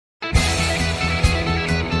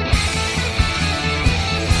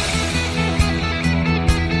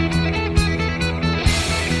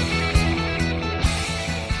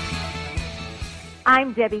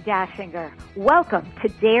I'm Debbi Dachinger. Welcome to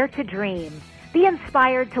Dare to Dream. Be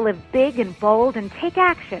inspired to live big and bold and take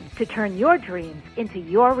action to turn your dreams into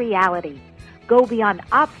your reality. Go beyond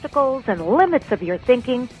obstacles and limits of your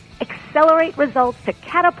thinking. Accelerate results to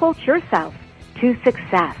catapult yourself to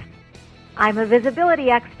success. I'm a visibility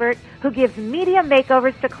expert who gives media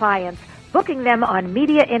makeovers to clients, booking them on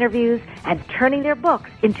media interviews and turning their books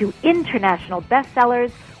into international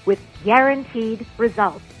bestsellers with guaranteed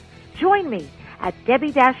results. Join me at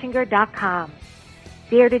DebbiDachinger.com.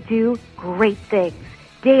 Dare to do great things.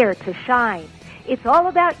 Dare to shine. It's all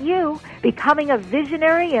about you becoming a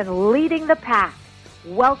visionary and leading the pack.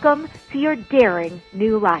 Welcome to your daring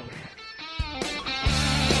new life.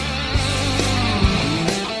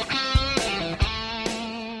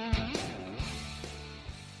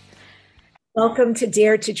 Welcome to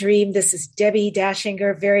Dare to Dream. This is Debbi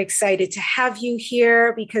Dachinger. Very excited to have you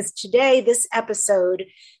here because today this episode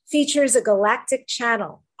features a galactic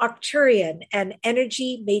channel, Arcturian, and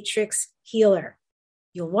energy matrix healer.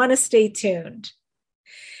 You'll want to stay tuned.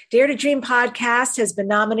 Dare to Dream podcast has been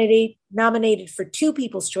nominated for 2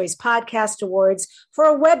 People's Choice Podcast Awards, for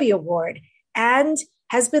a Webby Award, and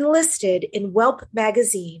has been listed in Whelp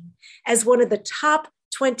magazine as one of the top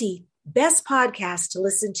 20 best podcasts to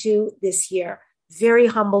listen to this year. Very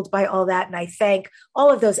humbled by all that, and I thank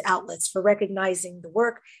all of those outlets for recognizing the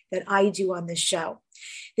work that I do on this show.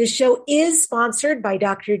 This show is sponsored by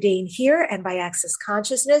Dr. Dane here and by Access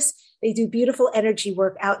Consciousness. They do beautiful energy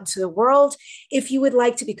work out into the world. If you would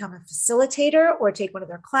like to become a facilitator or take one of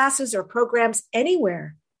their classes or programs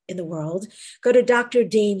anywhere in the world, go to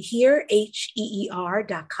drdanehere,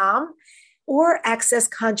 HEER.com or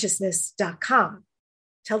accessconsciousness.com.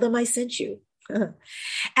 Tell them I sent you.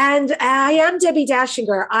 And I am Debbi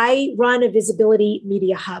Dachinger. I run a visibility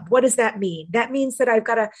media hub. What does that mean? That means that I've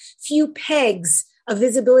got a few pegs of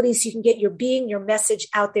visibility so you can get your being, your message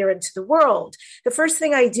out there into the world. The first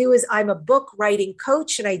thing I do is I'm a book writing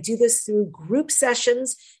coach, and I do this through group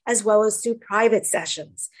sessions as well as through private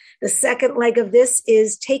sessions. The second leg of this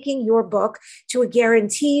is taking your book to a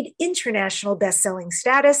guaranteed international best-selling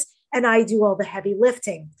status, and I do all the heavy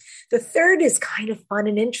lifting. The third is kind of fun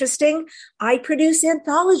and interesting. I produce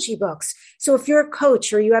anthology books. So if you're a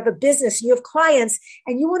coach or you have a business, you have clients,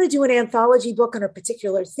 and you want to do an anthology book on a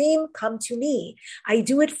particular theme, come to me. I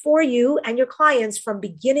do it for you and your clients from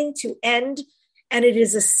beginning to end, and it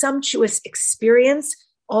is a sumptuous experience.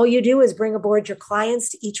 All you do is bring aboard your clients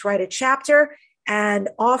to each write a chapter, and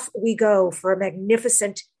off we go for a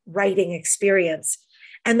magnificent writing experience.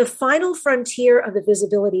 And the final frontier of the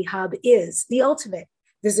Visibility Hub is the ultimate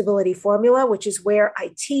visibility formula, which is where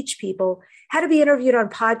I teach people how to be interviewed on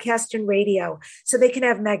podcast and radio so they can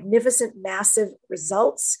have magnificent, massive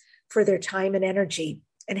results for their time and energy.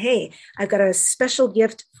 And hey, I've got a special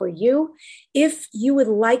gift for you. If you would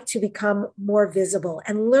like to become more visible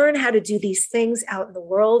and learn how to do these things out in the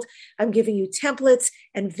world, I'm giving you templates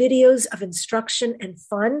and videos of instruction and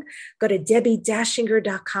fun. Go to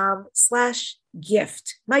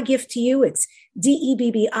DebbiDachinger.com/gift. My gift to you, it's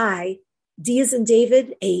DEBBI, D as in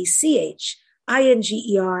David,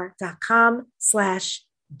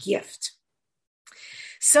 ACHINGER.com/gift.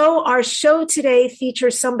 So our show today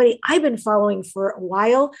features somebody I've been following for a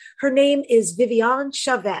while. Her name is Viviane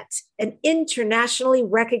Chauvet, an internationally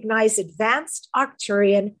recognized advanced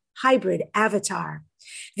Arcturian hybrid avatar.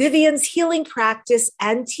 Viviane's healing practice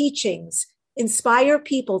and teachings inspire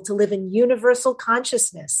people to live in universal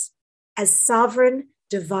consciousness as sovereign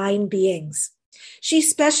divine beings. She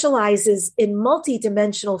specializes in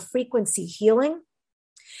multidimensional frequency healing,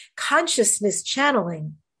 consciousness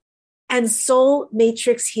channeling, and soul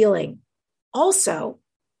matrix healing. Also,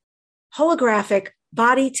 holographic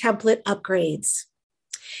body template upgrades.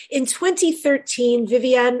 In 2013,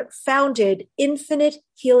 Viviane founded Infinite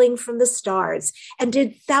Healing from the Stars and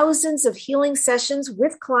did thousands of healing sessions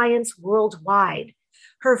with clients worldwide.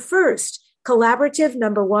 Her first collaborative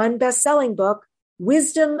 #1 best-selling book,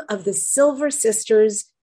 Wisdom of the Silver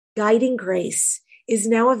Sisters, Guiding Grace, is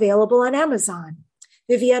now available on Amazon.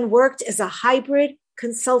 Viviane worked as a hybrid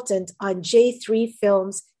consultant on J3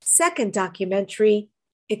 Films' second documentary,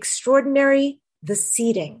 Extraordinary: The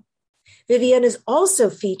Seeding. Viviane is also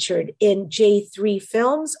featured in J3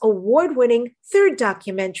 Films' award-winning third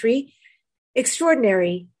documentary,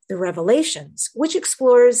 Extraordinary: The Revelations, which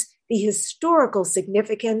explores the historical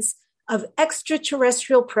significance of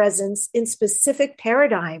extraterrestrial presence in specific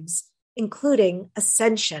paradigms, including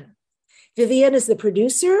ascension. Viviane is the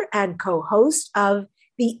producer and co-host of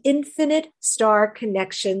the Infinite Star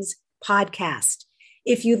Connections podcast.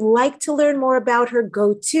 If you'd like to learn more about her,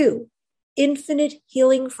 go to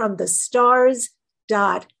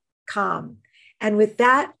infinitehealingfromthestars.com. And with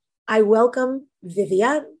that, I welcome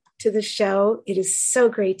Viviane to the show. It is so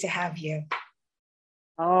great to have you.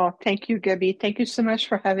 Oh, thank you, Debbi. Thank you so much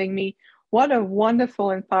for having me. What a wonderful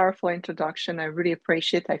and powerful introduction. I really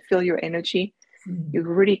appreciate it. I feel your energy. You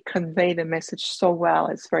really convey the message so well.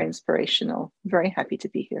 It's very inspirational. Very happy to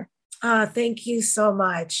be here. Thank you so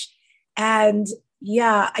much. And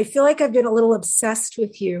yeah, I feel like I've been a little obsessed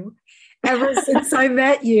with you ever since I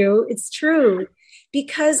met you. It's true.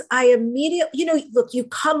 Because I immediately, look, you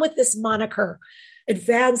come with this moniker,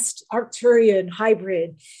 advanced Arcturian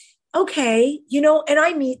hybrid. Okay, and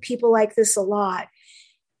I meet people like this a lot.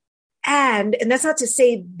 And that's not to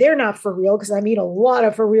say they're not for real, because I meet a lot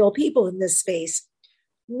of for real people in this space.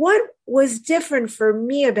 What was different for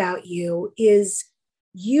me about you is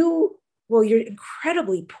you're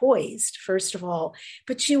incredibly poised, first of all,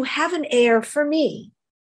 but you have an air for me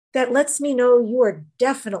that lets me know you are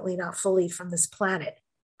definitely not fully from this planet.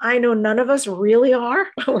 I know none of us really are.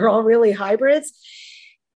 We're all really hybrids.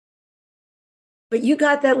 But you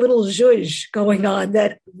got that little zhuzh going on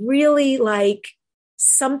that really like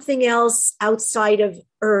something else outside of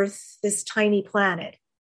Earth, this tiny planet.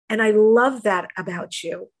 And I love that about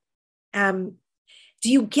you. Do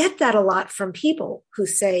you get that a lot from people who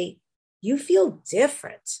say, you feel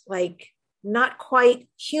different, like not quite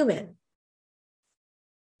human?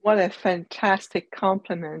 What a fantastic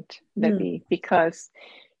compliment, Debbi, because,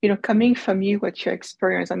 coming from you, with your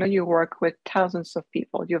experience, I know you work with thousands of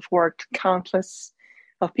people. You've worked countless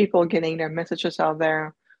of people getting their messages out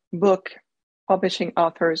there, book, publishing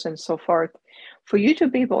authors, and so forth. For you to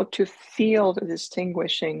be able to feel the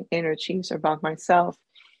distinguishing energies about myself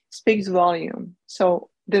speaks volume. So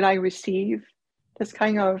did I receive this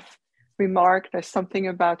kind of remark? There's something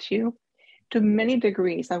about you. To many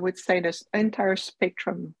degrees, I would say this entire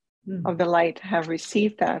spectrum of the light have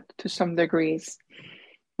received that to some degrees.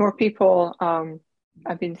 More people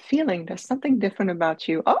I've been feeling there's something different about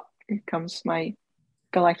you. Oh, here comes my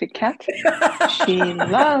galactic cat. She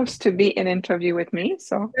loves to be in interview with me.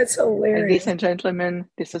 So that's hilarious. Ladies and gentlemen,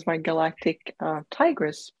 this is my galactic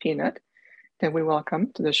tigress, Peanut, that we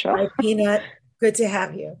welcome to the show. Hi, Peanut. Good to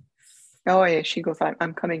have you. Oh, yeah, she goes,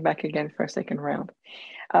 I'm coming back again for a second round.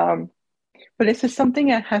 But this is something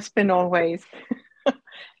that has been always.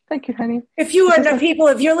 Thank you, honey. If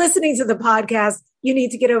you're listening to the podcast, you need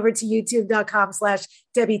to get over to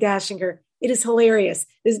youtube.com/Debbi Dachinger. It is hilarious.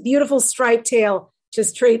 This beautiful striped tail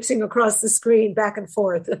just traipsing across the screen back and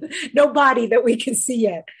forth. No body that we can see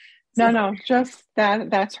yet. No, just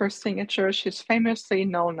that's her signature. She's famously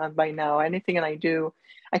known by now. Anything that I do,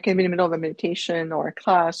 I can be in the middle of a meditation or a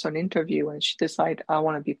class or an interview, and she decides, I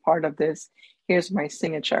want to be part of this. Here's my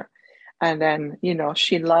signature. And then,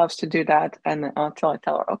 she loves to do that. And until I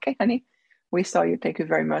tell her, okay, honey, we saw you. Thank you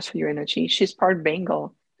very much for your energy. She's part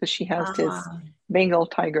Bengal, so she has this Bengal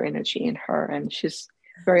tiger energy in her. And she's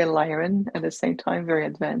very lion at the same time, very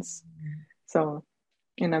advanced. So,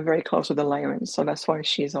 I'm very close with the lion. So that's why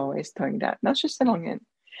she's always doing that. That's just along in.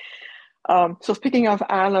 So speaking of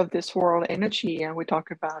out of this world energy, and we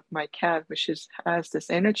talk about my cat, which has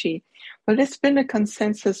this energy, but it's been a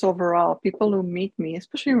consensus overall. People who meet me,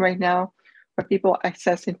 especially right now, where people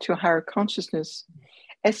access into higher consciousness,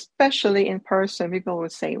 especially in person, people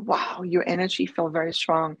would say, wow, your energy feels very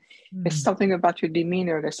strong. There's something about your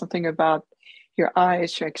demeanor. There's something about your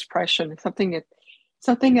eyes, your expression, something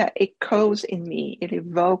that echoes in me. It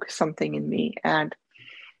evokes something in me. And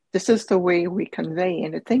this is the way we convey.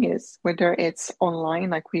 And the thing is, whether it's online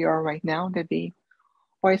like we are right now, Debbi,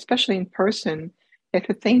 or especially in person, it's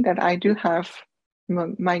a thing that I do have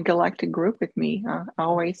my galactic group with me.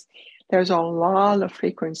 There's a lot of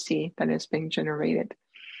frequency that is being generated.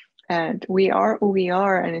 And we are who we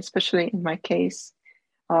are. And especially in my case,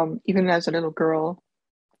 even as a little girl,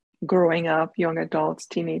 growing up, young adults,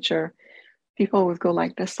 teenager, people would go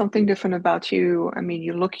like, there's something different about you. I mean,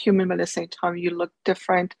 you look human, but at the same time, you look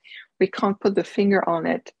different. We can't put the finger on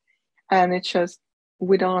it. And it's just,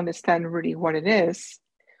 we don't understand really what it is.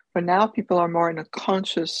 But now people are more in a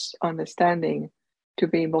conscious understanding to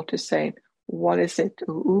be able to say, what is it?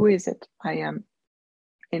 Who is it I am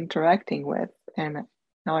interacting with? And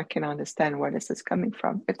now I can understand where this is coming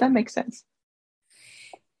from, if that makes sense.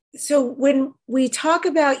 So when we talk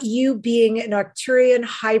about you being an Arcturian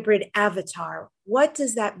hybrid avatar, what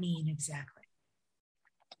does that mean exactly?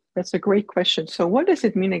 That's a great question. So what does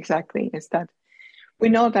it mean exactly is that we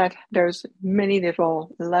know that there's many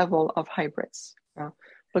different level of hybrids.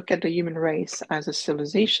 Look at the human race as a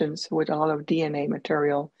civilization with a lot of DNA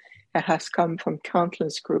material that has come from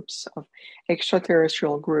countless groups of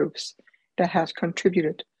extraterrestrial groups that has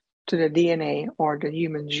contributed to the DNA or the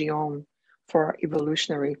human genome for our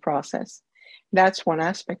evolutionary process. That's one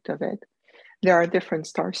aspect of it. There are different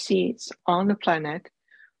star seeds on the planet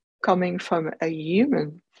coming from a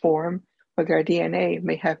human form, where their DNA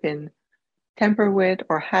may have been tampered with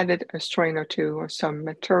or added a strain or two or some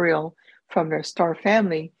material from their star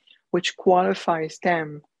family, which qualifies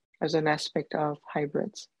them as an aspect of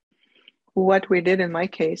hybrids. What we did in my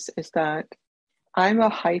case is that I'm a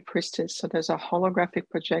high priestess, so there's a holographic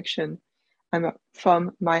projection.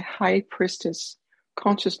 From my high priestess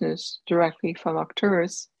consciousness directly from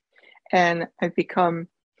Arcturus, and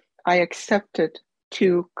I accepted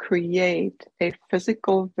to create a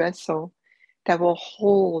physical vessel that will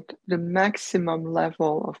hold the maximum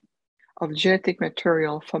level of genetic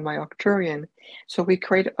material from my Arcturian. So we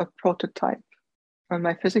create a prototype. And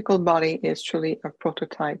my physical body is truly a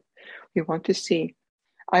prototype. We want to see.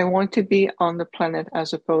 I want to be on the planet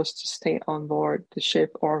as opposed to stay on board the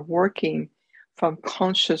ship or working from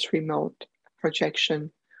conscious remote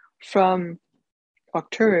projection from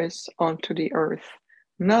Arcturus onto the Earth.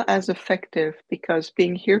 Not as effective, because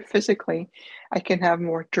being here physically, I can have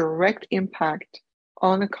more direct impact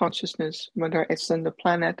on the consciousness, whether it's on the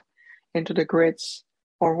planet, into the grids,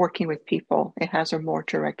 or working with people. It has a more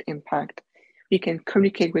direct impact. You can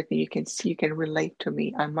communicate with me, you can see, you can relate to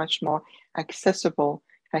me. I'm much more accessible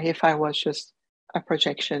than if I was just a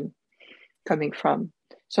projection coming from.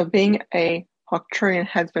 So being a Arcturian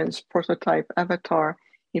advanced prototype avatar,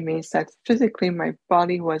 it means that physically my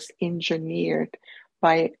body was engineered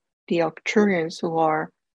by the Arcturians, who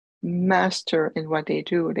are master in what they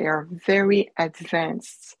do. They are very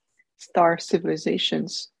advanced star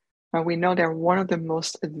civilizations. And we know they're one of the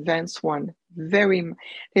most advanced one.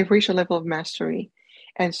 They've reached a level of mastery.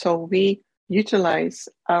 And so we utilize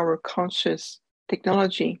our conscious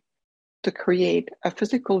technology to create a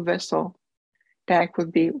physical vessel that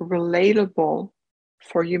could be relatable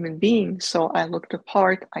for human beings. So I look the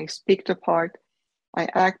part, I speak the part, I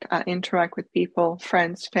act, I interact with people,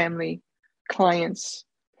 friends, family, clients.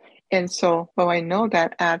 And so, I know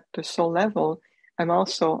that at the soul level, I'm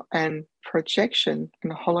also an projection, a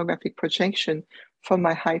holographic projection from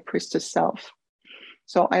my high priestess self.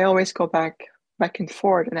 So I always go back and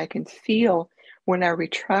forth, and I can feel when I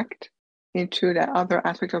retract into that other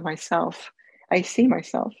aspect of myself. I see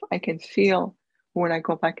myself. I can feel when I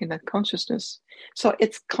go back in that consciousness. So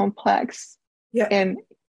it's complex. Yeah. And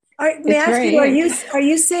may I ask you, are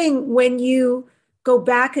you saying when you go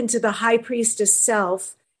back into the high priestess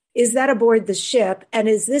self, is that aboard the ship? And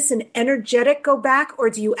is this an energetic go back, or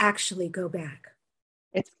do you actually go back?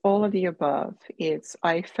 It's all of the above.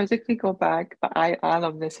 I physically go back, but out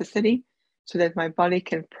of necessity, so that my body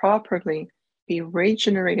can properly be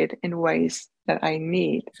regenerated in ways that I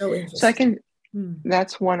need. So I can,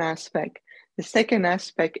 that's one aspect. The second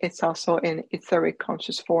aspect, it's also in etheric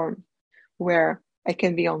conscious form, where I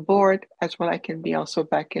can be on board, as well I can be also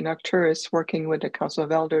back in Arcturus, working with the Council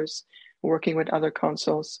of Elders, working with other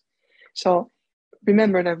councils. So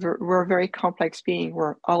remember that we're a very complex being.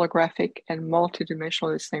 We're holographic and multidimensional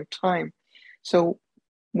at the same time. So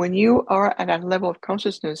when you are at that level of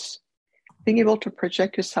consciousness, being able to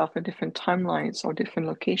project yourself in different timelines or different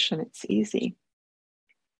locations, it's easy,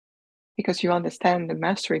 because you understand the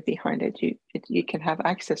mastery behind it. You can have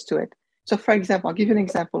access to it. So for example, I'll give you an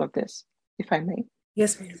example of this, if I may.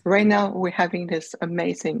 Yes, please. Right now, we're having this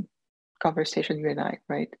amazing conversation, you and I,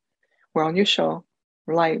 right? We're on your show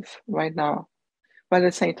live right now. But at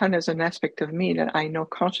the same time, there's an aspect of me that I know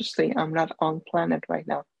consciously I'm not on planet right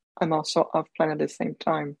now. I'm also off planet at the same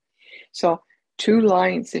time. So two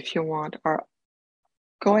lines, if you want, are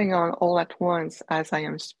going on all at once as I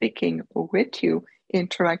am speaking with you,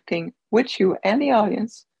 interacting with you and the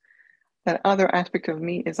audience. That other aspect of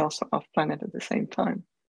me is also off planet at the same time.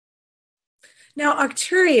 Now,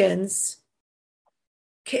 Arcturians,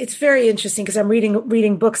 it's very interesting because I'm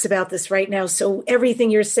reading books about this right now. So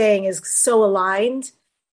everything you're saying is so aligned,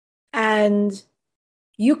 and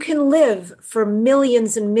you can live for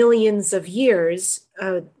millions and millions of years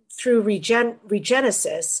through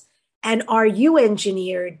regenesis. And are you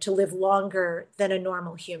engineered to live longer than a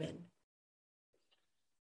normal human?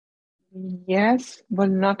 Yes,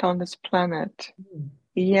 but not on this planet.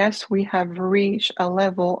 Yes, we have reached a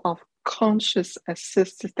level of conscious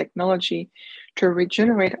assisted technology to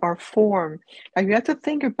regenerate our form. Now you have to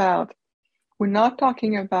think about, we're not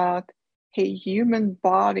talking about a human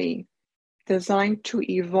body designed to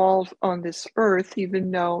evolve on this earth, even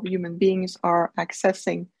though human beings are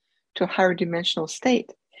accessing to a higher dimensional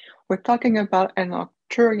state. We're talking about an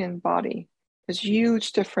Arcturian body. There's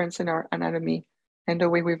huge difference in our anatomy and the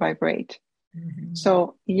way we vibrate. Mm-hmm.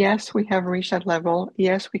 So yes, we have reached that level.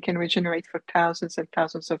 Yes, we can regenerate for thousands and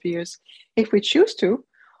thousands of years if we choose to,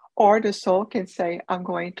 Or the soul can say, I'm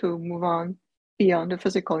going to move on beyond the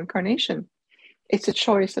physical incarnation. It's a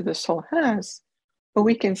choice that the soul has, but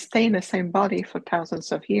we can stay in the same body for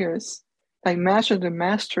thousands of years. Like, imagine the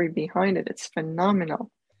mastery behind it. It's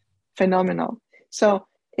phenomenal, phenomenal. So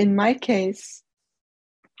in my case,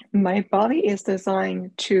 my body is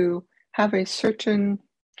designed to have a certain,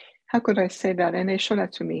 how could I say that? And they show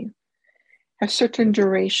that to me, a certain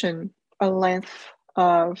duration, a life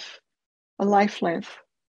length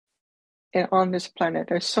on this planet.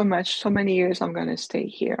 There's so many years I'm going to stay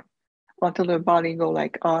here until the body go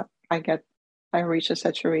like, oh, I reach a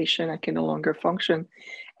saturation, I can no longer function.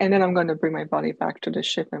 And then I'm going to bring my body back to the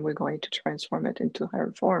ship and we're going to transform it into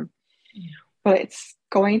higher form. Yeah. But it's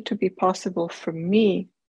going to be possible for me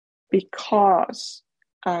because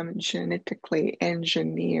I'm genetically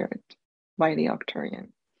engineered by the Arcturian.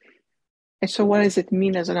 And so what does it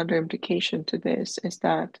mean as another implication to this is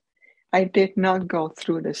that I did not go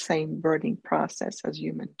through the same birthing process as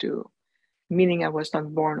humans do, meaning I was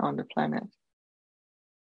not born on the planet.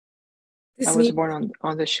 I was born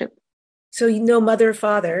on the ship. So no mother,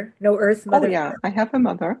 father, no earth mother. Oh, yeah, father. I have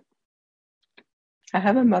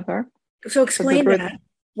a mother. So explain that.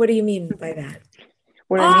 What do you mean by that?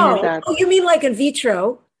 What I mean is that... Oh, you mean like in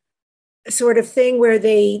vitro sort of thing where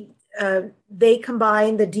they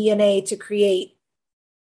combine the DNA to create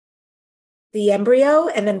the embryo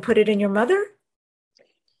and then put it in your mother?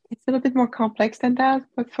 It's a little bit more complex than that,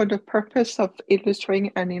 but for the purpose of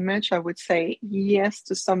illustrating an image, I would say yes,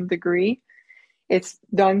 to some degree. It's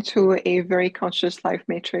done to a very conscious life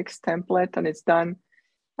matrix template, and it's done.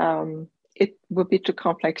 It would be too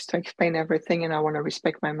complex to explain everything, and I want to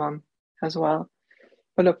respect my mom as well.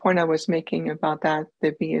 But the point I was making about that,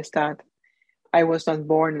 Debbi, is that I was not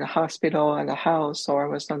born in a hospital and a house, or I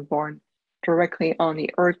was not born directly on the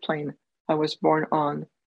earth plane. I was born on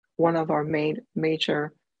one of our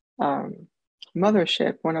major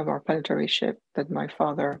mothership, one of our planetary ship that my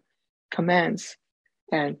father commands,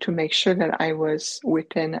 and to make sure that I was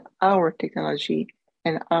within our technology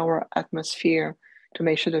and our atmosphere to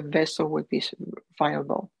make sure the vessel would be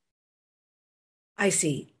viable. I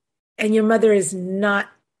see. And your mother is not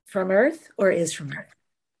from Earth or is from Earth?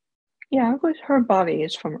 Yeah, her body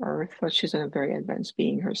is from Earth, but she's a very advanced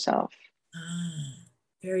being herself.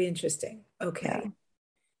 Very interesting. Okay. Yeah.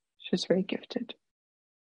 She's very gifted.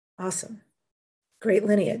 Awesome. Great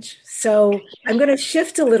lineage. So I'm going to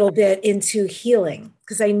shift a little bit into healing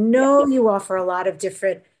because I know you offer a lot of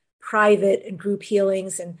different private and group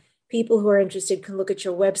healings, and people who are interested can look at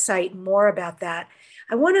your website more about that.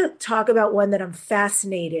 I want to talk about one that I'm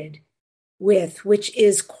fascinated with, which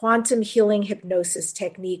is quantum healing hypnosis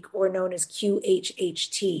technique, or known as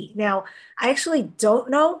QHHT. Now, I actually don't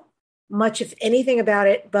know much, if anything, about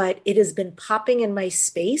it, but it has been popping in my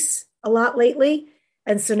space a lot lately.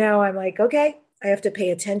 And so now I'm like, okay, I have to pay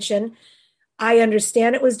attention. I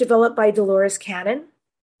understand it was developed by Dolores Cannon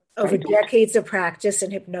over decades of practice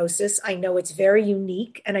in hypnosis. I know it's very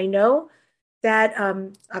unique, and I know that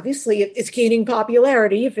obviously it's gaining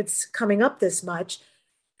popularity if it's coming up this much.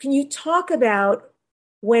 Can you talk about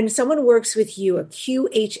when someone works with you, a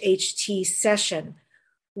QHHT session,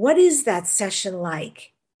 what is that session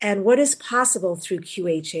like, and what is possible through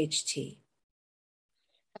QHHT?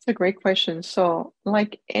 That's a great question. So,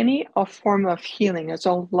 like any form of healing, there's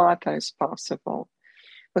a lot that is possible.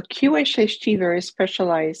 But QHHT very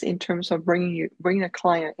specialized in terms of bringing a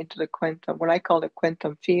client into the quantum, what I call the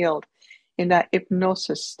quantum field, in that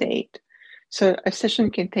hypnosis state. So a session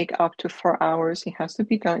can take up to 4 hours. It has to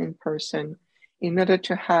be done in person in order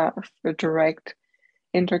to have the direct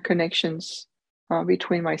interconnections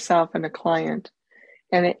between myself and the client.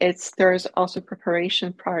 And there's also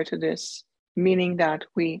preparation prior to this, meaning that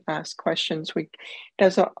we ask questions.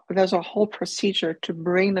 There's a whole procedure to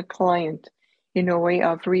bring the client in a way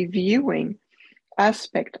of reviewing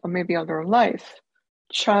aspect or maybe of their life,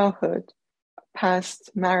 childhood, past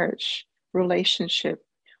marriage, relationship,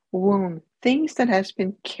 wound, things that has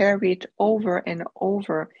been carried over and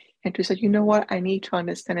over, and to say, you know what, I need to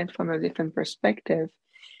understand it from a different perspective,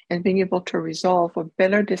 and being able to resolve or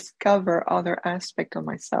better discover other aspects of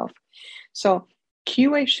myself. So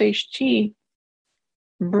QHHT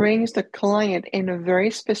brings the client in a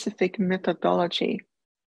very specific methodology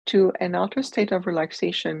to an altered state of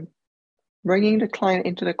relaxation, bringing the client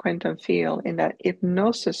into the quantum field in that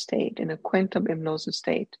hypnosis state, in a quantum hypnosis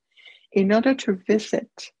state, in order to visit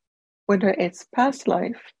whether it's past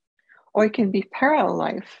life or it can be parallel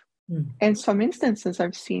life. In some instances,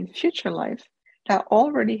 I've seen future life that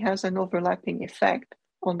already has an overlapping effect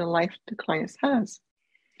on the life the client has.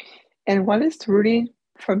 And what is really,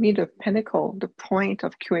 for me, the pinnacle, the point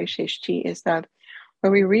of QHHT is that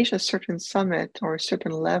when we reach a certain summit or a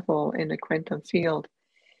certain level in the quantum field,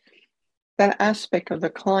 that aspect of the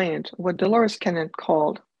client, what Dolores Cannon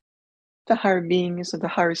called the higher beings or the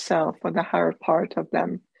higher self or the higher part of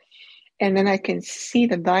them. And then I can see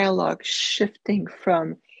the dialogue shifting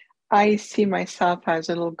from, I see myself as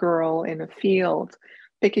a little girl in a field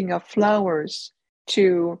picking up flowers,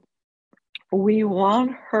 to, we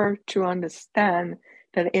want her to understand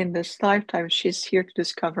that in this lifetime, she's here to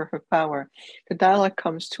discover her power. The dialogue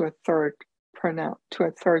comes to a third pronoun, to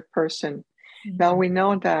a third person. Mm-hmm. Now we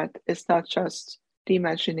know that it's not just the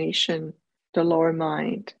imagination, the lower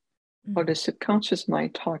mind, or the subconscious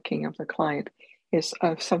mind talking of the client. Is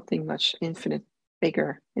of something much infinite,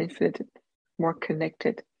 bigger, infinite, more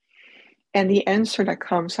connected. And the answer that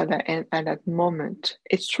comes at that end, at that moment,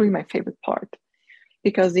 it's truly my favorite part,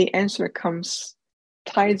 because the answer comes,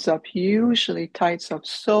 usually ties up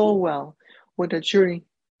so well with the journey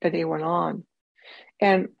that they went on.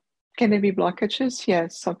 And can there be blockages?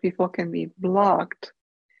 Yes, some people can be blocked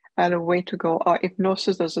at a way to go, oh,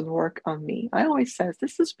 hypnosis doesn't work on me. I always say,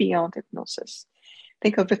 this is beyond hypnosis.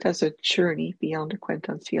 Think of it as a journey beyond the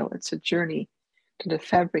quantum field. It's a journey to the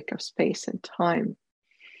fabric of space and time.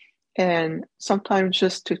 And sometimes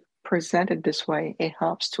just to present it this way, it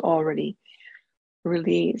helps to already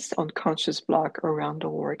release unconscious block around the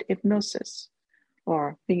word hypnosis,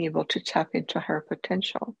 or being able to tap into her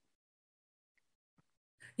potential.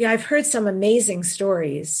 Yeah, I've heard some amazing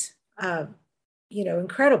stories,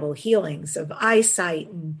 incredible healings of eyesight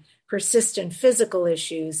and persistent physical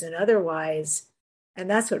issues and otherwise. And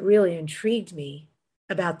that's what really intrigued me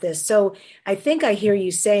about this. So I think I hear you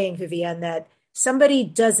saying, Viviane, that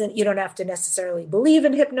you don't have to necessarily believe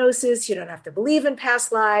in hypnosis. You don't have to believe in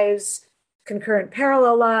past lives, concurrent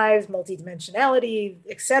parallel lives, multidimensionality,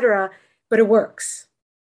 etc. But it works.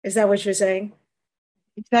 Is that what you're saying?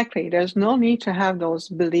 Exactly. There's no need to have those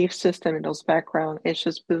belief system and those background. It's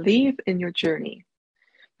just believe in your journey.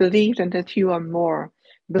 Believe that you are more.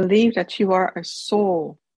 Believe that you are a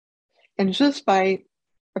soul. And just by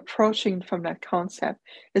approaching from that concept,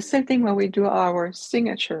 the same thing when we do our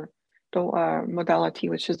signature modality,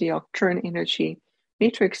 which is the Octurian energy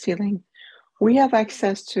matrix healing, we have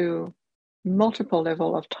access to multiple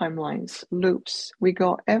level of timelines, loops. We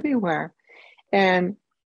go everywhere. And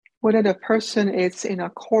whether the person is in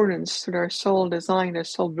accordance to their soul design, their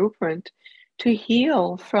soul blueprint, to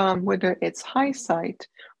heal from whether it's high sight,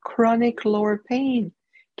 chronic lower pain,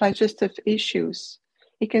 digestive issues.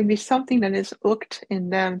 It can be something that is hooked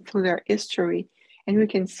in them through their history. And we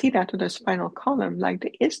can see that to the spinal column, like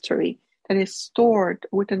the history that is stored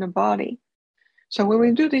within the body. So when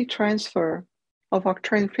we do the transfer of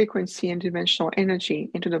Octurian frequency and dimensional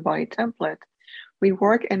energy into the body template, we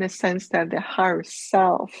work in a sense that the higher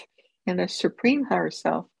self and the supreme higher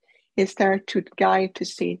self is there to guide, to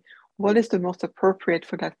see what is the most appropriate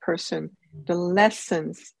for that person, the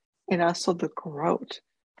lessons, and also the growth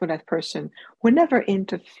for that person. We never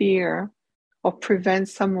interfere or prevent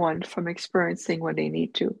someone from experiencing what they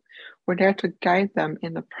need to. We're there to guide them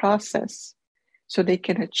in the process so they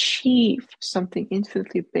can achieve something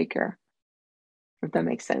infinitely bigger, if that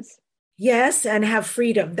makes sense. Yes, and have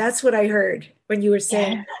freedom. That's what I heard when you were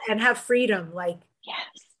saying, yes. And have freedom, like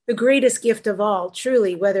yes, the greatest gift of all,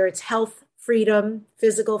 truly, whether it's health freedom,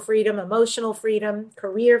 physical freedom, emotional freedom,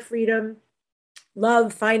 career freedom,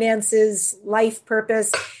 love, finances, life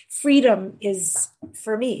purpose. Freedom is,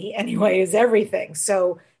 for me anyway, is everything.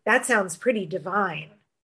 So that sounds pretty divine.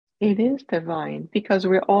 It is divine because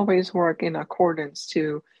we always work in accordance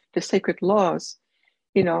to the sacred laws.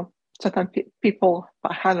 Sometimes people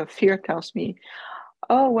have a fear tells me,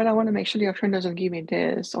 oh, well, I want to make sure the Octurian doesn't give me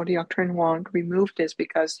this, or the Octurian won't remove this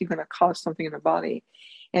because you're going to cause something in the body.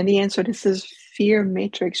 And the answer, this is fear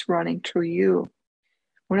matrix running through you.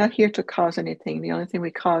 We're not here to cause anything. The only thing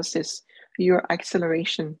we cause is your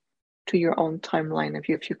acceleration to your own timeline of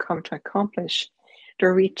you, if you come to accomplish the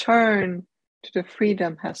return to the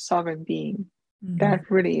freedom as sovereign being. Mm-hmm. That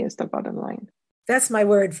really is the bottom line. That's my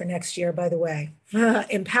word for next year, by the way.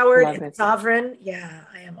 Empowered and sovereign. Yeah,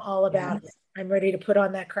 I am all about it. I'm ready to put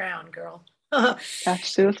on that crown, girl.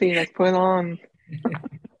 Absolutely. Let's put it on.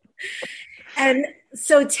 And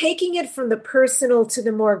so taking it from the personal to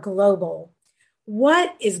the more global,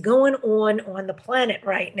 what is going on the planet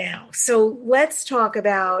right now? So let's talk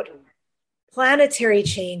about planetary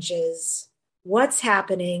changes. What's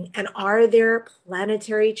happening? And are there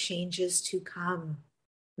planetary changes to come?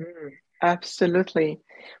 Absolutely.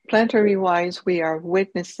 Planetary-wise, we are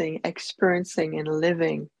witnessing, experiencing, and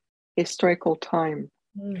living historical time.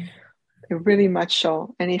 Really much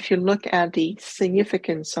so. And if you look at the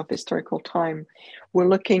significance of historical time, we're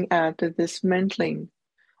looking at the dismantling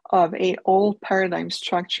of a old paradigm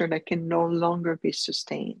structure that can no longer be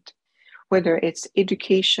sustained, whether it's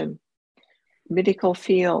education, medical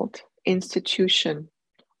field, institution,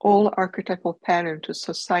 all archetypal pattern to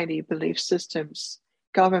society, belief systems,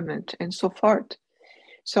 government, and so forth.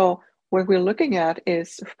 So what we're looking at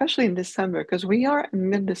is, especially in December, because we are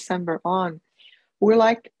mid-December on, we're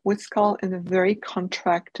like what's called in a very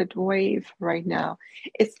contracted wave right now.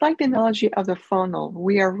 It's like the analogy of the funnel.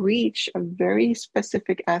 We are reach a very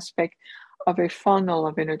specific aspect of a funnel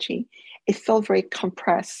of energy. It felt very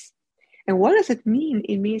compressed. And what does it mean?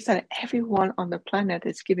 It means that everyone on the planet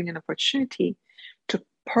is giving an opportunity to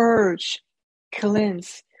purge,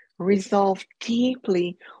 cleanse, resolve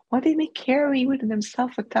deeply what they may carry within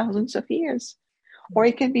themselves for thousands of years. Or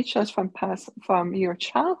it can be just from your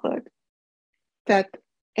childhood, that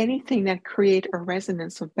anything that create a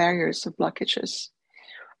resonance of barriers, of blockages.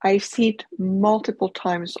 I see it multiple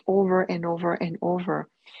times over and over and over,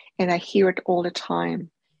 and I hear it all the time.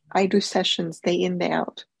 I do sessions day in, day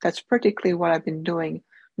out. That's particularly what I've been doing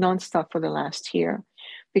nonstop for the last year,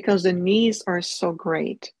 because the needs are so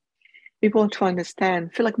great. People to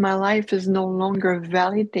understand, feel like my life is no longer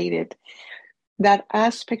validated. That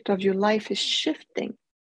aspect of your life is shifting.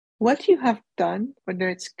 What you have done, whether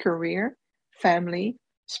it's career, family,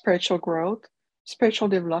 spiritual growth, spiritual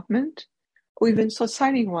development, or even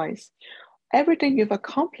society-wise, everything you've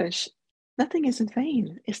accomplished, nothing is in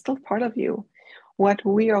vain. It's still part of you. What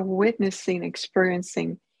we are witnessing,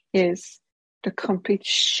 experiencing is the complete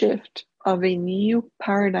shift of a new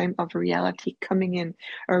paradigm of reality coming in,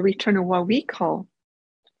 a return to what we call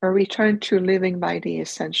a return to living by the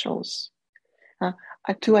essentials.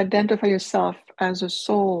 To identify yourself as a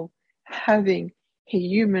soul having a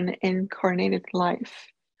human incarnated life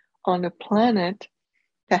on a planet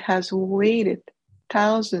that has waited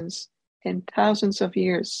thousands and thousands of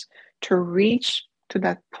years to reach to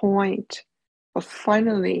that point of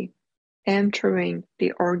finally entering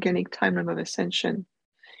the organic timeline of ascension.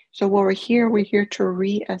 So when we're here to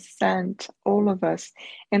reascend, all of us.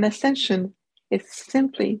 And ascension is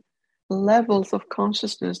simply levels of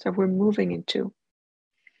consciousness that we're moving into.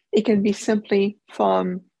 It can be simply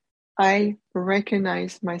from, I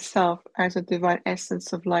recognize myself as a divine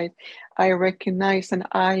essence of light. I recognize that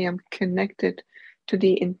I am connected to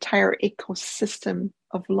the entire ecosystem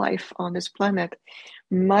of life on this planet.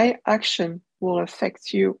 My action will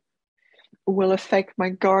affect you, will affect my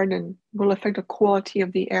garden, will affect the quality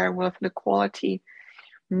of the air, will affect the quality,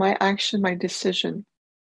 my action, my decision.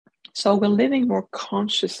 So we're living more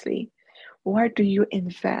consciously. Where do you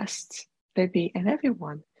invest, Debbie, and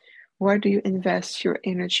everyone? Where do you invest your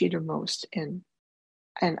energy the most in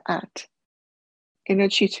and at?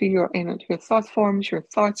 Energy to your thought forms, your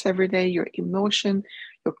thoughts every day, your emotion,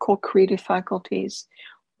 your co-creative faculties.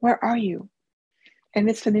 Where are you? And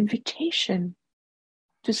it's an invitation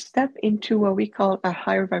to step into what we call a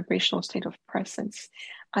higher vibrational state of presence.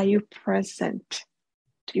 Are you present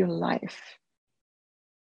to your life?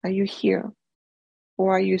 Are you here?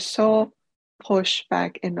 Or are you so pushed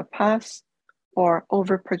back in the past or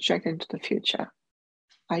over projected into the future?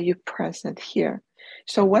 Are you present here?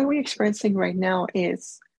 So what we're experiencing right now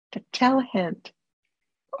is the tail end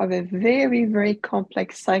of a very, very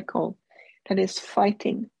complex cycle that is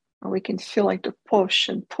fighting, and we can feel like the push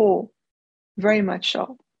and pull, very much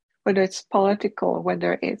so. Whether it's political,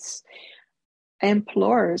 whether it's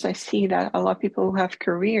employers, I see that a lot of people who have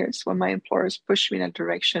careers, when my employers push me in that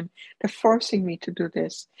direction, they're forcing me to do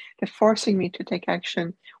this. They're forcing me to take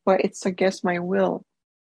action where it's against my will,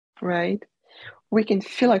 right? We can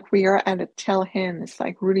feel like we are at a tail end. It's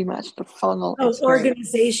like really much the funnel. Oh, It's very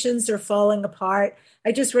organizations are falling apart.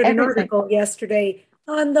 I just read an everything. article yesterday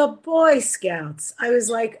on the Boy Scouts. I was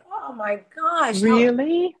like, oh my gosh, how,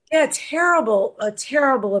 Really? yeah, terrible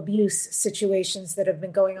abuse situations that have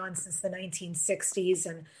been going on since the 1960s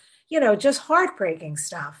and, just heartbreaking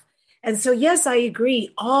stuff. And so, yes, I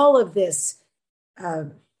agree. All of this,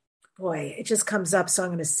 um, boy, it just comes up. So I'm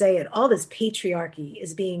going to say it. All this patriarchy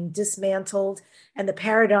is being dismantled, and the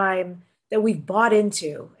paradigm that we've bought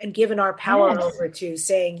into and given our power Yes. over to,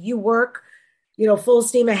 saying you work, full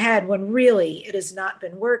steam ahead, when really it has not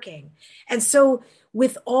been working. And so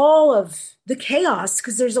with all of the chaos,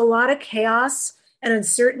 because there's a lot of chaos and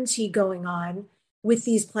uncertainty going on with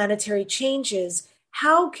these planetary changes,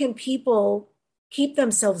 how can people keep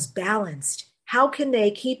themselves balanced? How can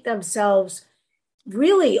they keep themselves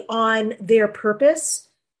really on their purpose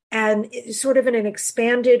and sort of in an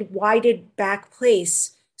expanded, widened back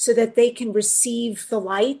place, so that they can receive the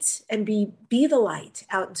light and be the light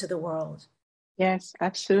out into the world. Yes,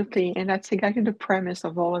 absolutely. And that's exactly the premise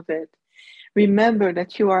of all of it. Remember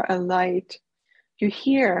that you are a light. You're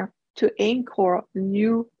here to anchor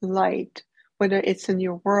new light, whether it's in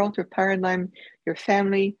your world, your paradigm, your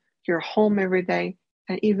family, your home every day,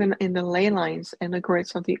 and even in the ley lines and the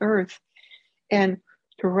grids of the earth. And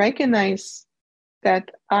to recognize that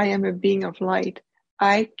I am a being of light,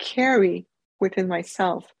 I carry within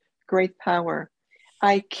myself great power.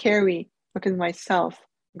 I carry within myself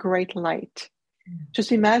great light.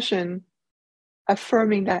 Just imagine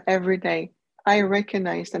affirming that every day. I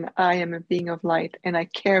recognize that I am a being of light and I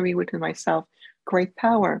carry within myself great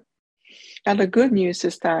power. And the good news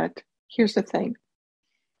is that, here's the thing,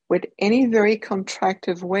 with any very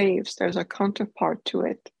contractive waves, there's a counterpart to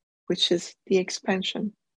it, which is the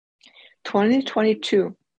expansion.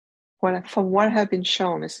 2022, from what have been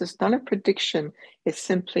shown, this is not a prediction, it's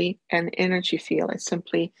simply an energy field, it's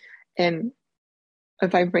simply a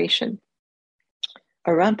vibration.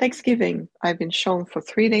 Around Thanksgiving, I've been shown for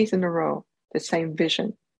 3 days in a row the same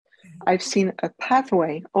vision. I've seen a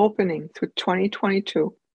pathway opening through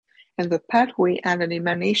 2022, and the pathway had an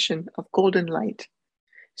emanation of golden light.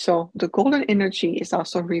 So the golden energy is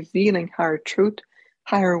also revealing higher truth,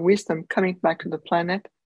 higher wisdom coming back to the planet.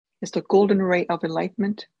 It's the golden ray of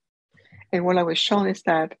enlightenment. And what I was shown is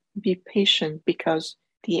that be patient because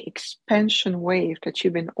the expansion wave that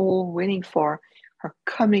you've been all waiting for are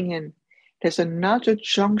coming in. There's another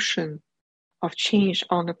junction of change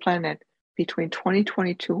on the planet between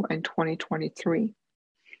 2022 and 2023.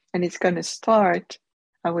 And it's going to start,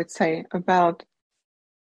 I would say, about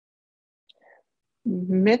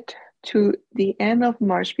mid to the end of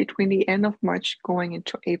March, between the end of March going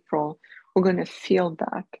into April, we're going to feel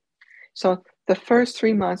that. So the first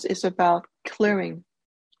 3 months is about clearing.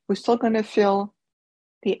 We're still going to feel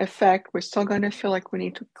the effect. We're still going to feel like we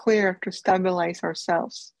need to clear to stabilize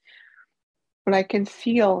ourselves. But I can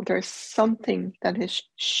feel there's something that is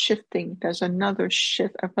shifting. There's another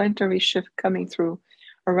shift, a planetary shift coming through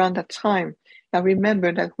around that time. Now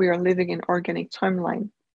remember that we are living in organic timeline.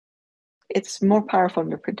 It's more powerful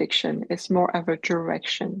than a prediction. It's more of a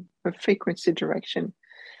direction, a frequency direction.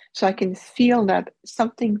 So I can feel that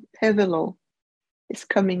something pivotal is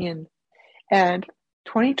coming in. And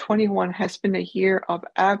 2021 has been a year of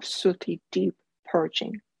absolutely deep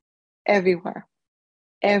purging everywhere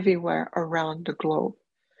around the globe.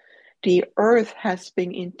 The earth has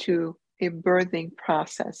been into a birthing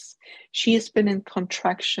process. She has been in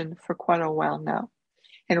contraction for quite a while now.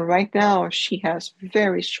 And right now she has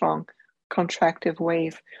very strong contractive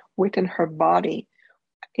wave within her body,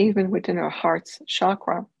 even within her heart's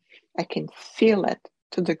chakra. I can feel it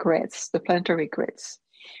to the grids, the planetary grids.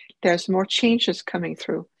 There's more changes coming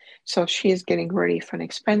through. So she is getting ready for an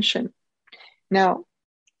expansion. Now,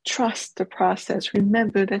 trust the process.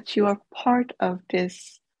 Remember that you are part of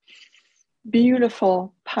this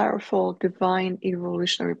beautiful, powerful, divine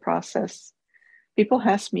evolutionary process. People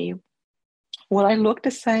ask me, will I look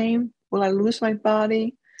the same? Will I lose my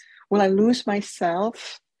body? Will I lose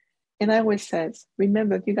myself? And I always says,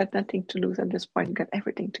 remember, you got nothing to lose at this point. You got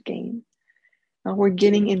everything to gain. Now we're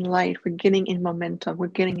getting in light. We're getting in momentum. We're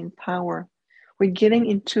getting in power. We're getting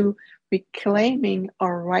into reclaiming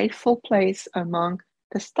our rightful place among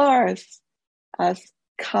the stars as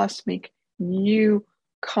cosmic, new,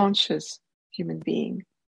 conscious human being.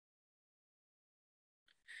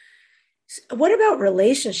 What about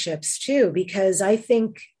relationships too? Because I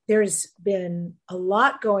think there's been a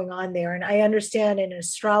lot going on there. And I understand in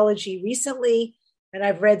astrology recently, and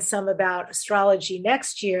I've read some about astrology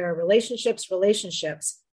next year, relationships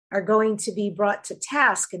are going to be brought to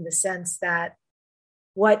task in the sense that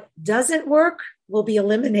what doesn't work will be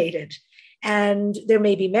eliminated. And there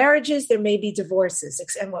may be marriages, there may be divorces,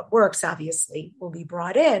 and what works obviously will be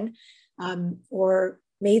brought in or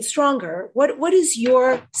made stronger. What is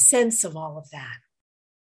your sense of all of that?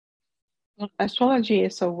 Astrology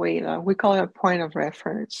is a way, we call it a point of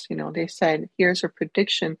reference. They said, here's a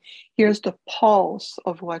prediction. Here's the pulse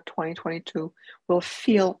of what 2022 will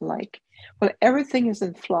feel like. Well, everything is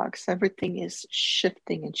in flux. Everything is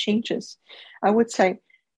shifting and changes. I would say,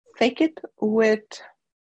 take it with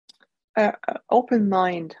an open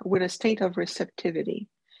mind, with a state of receptivity.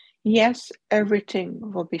 Yes,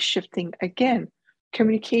 everything will be shifting again.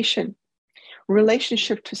 Communication,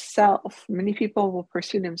 relationship to self. Many people will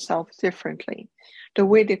perceive themselves differently. The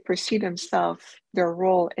way they perceive themselves, their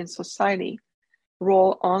role in society,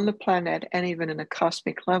 role on the planet, and even in a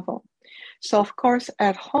cosmic level. So, of course,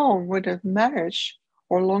 at home, with a marriage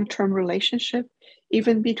or long-term relationship,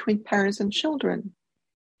 even between parents and children,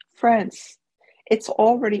 friends, It's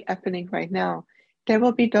already happening right now. There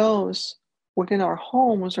will be those within our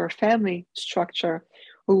homes or family structure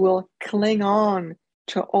who will cling on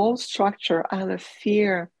to old structure out of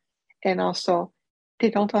fear, and also they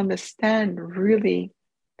don't understand really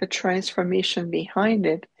the transformation behind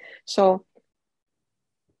it. So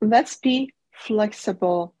let's be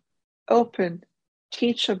flexible, open,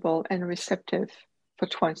 teachable, and receptive for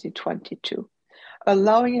 2022,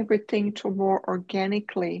 allowing everything to more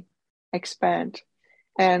organically expand.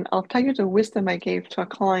 And I'll tell you the wisdom I gave to a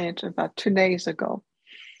client about 2 days ago.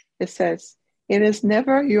 It says, it is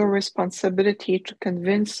never your responsibility to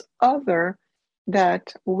convince others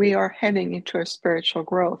that we are heading into a spiritual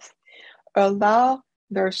growth. Allow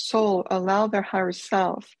their soul, allow their higher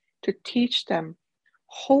self to teach them,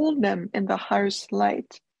 hold them in the highest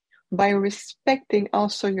light by respecting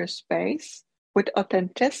also your space with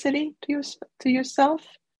authenticity to yourself.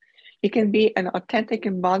 You can be an authentic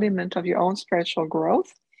embodiment of your own spiritual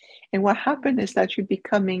growth. And what happens is that you're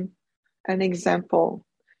becoming an example.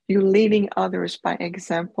 You're leading others by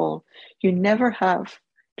example. You never have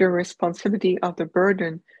the responsibility of the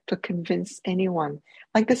burden to convince anyone.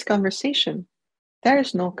 Like this conversation, there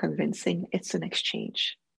is no convincing, it's an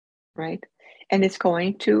exchange, right? And it's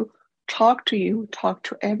going to talk to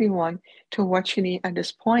everyone to what you need at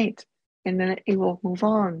this point. And then it will move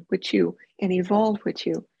on with you and evolve with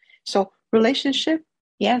you. So relationship,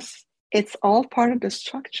 yes, it's all part of the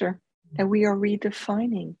structure that we are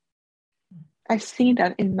redefining. I've seen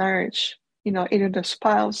that in marriage, either the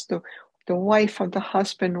spouse, the wife or the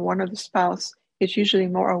husband, one of the spouse is usually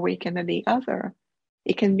more awakened than the other.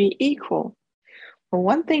 It can be equal. But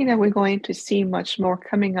one thing that we're going to see much more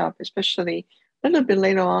coming up, especially a little bit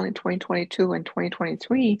later on in 2022 and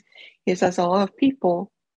 2023, is as a lot of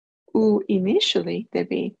people who initially,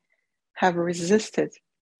 Debbie, have resisted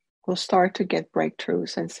will start to get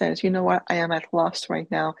breakthroughs and says, you know what, I am at loss right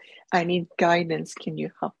now. I need guidance. Can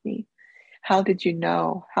you help me? How did you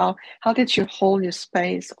know? How did you hold your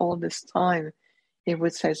space all this time? It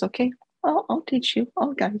would say, okay, I'll teach you.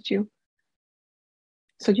 I'll guide you.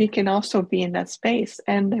 So you can also be in that space.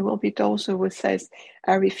 And there will be those who will say,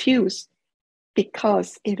 I refuse,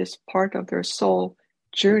 because it is part of their soul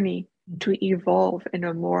journey to evolve in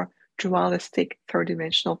a more dualistic third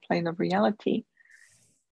dimensional plane of reality.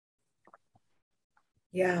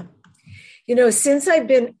 Yeah. Since I've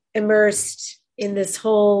been immersed in this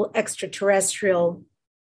whole extraterrestrial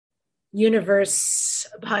universe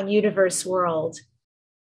upon universe world,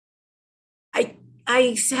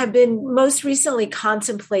 I have been most recently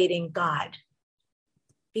contemplating God,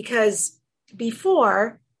 because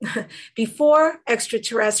before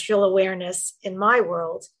extraterrestrial awareness in my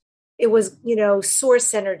world, it was,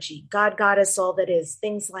 source energy, God got us all that is,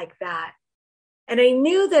 things like that. And I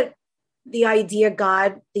knew that the idea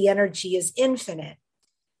God, the energy, is infinite,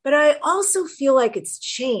 but I also feel like it's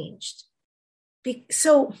changed.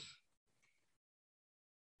 So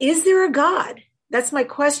is there a God? That's my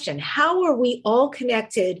question. How are we all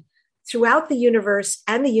connected throughout the universe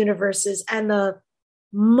and the universes and the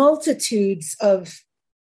multitudes of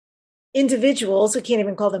individuals? We can't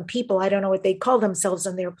even call them people. I don't know what they call themselves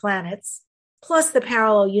on their planets, plus the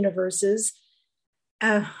parallel universes,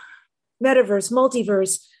 metaverse,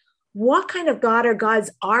 multiverse. What kind of God or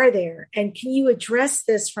gods are there? And can you address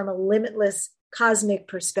this from a limitless cosmic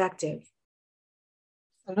perspective?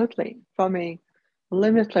 Absolutely. From a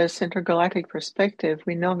limitless intergalactic perspective,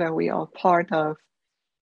 we know that we are part of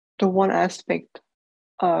the one aspect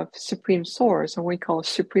of supreme source, and we call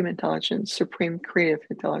supreme intelligence, supreme creative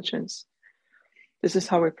intelligence. This is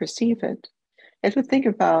how we perceive it. As we think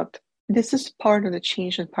about, this is part of the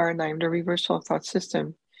change in paradigm, the reversal of thought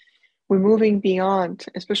system. We're moving beyond,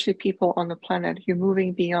 especially people on the planet, you're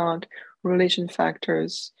moving beyond religion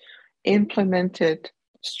factors, implemented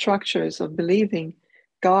structures of believing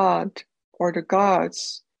God or the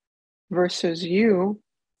gods versus you.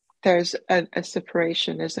 There's a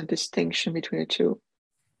separation, there's a distinction between the two.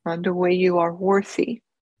 The way you are worthy,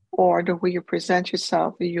 or the way you present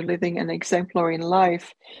yourself, you're living an exemplary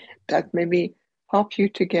life that maybe help you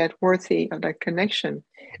to get worthy of that connection.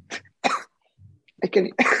 I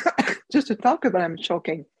can just to talk about, I'm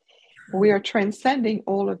choking. We are transcending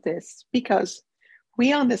all of this because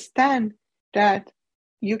we understand that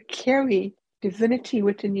you carry divinity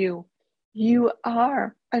within you. You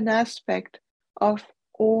are an aspect of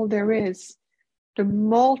all there is, the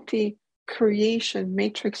multi-creation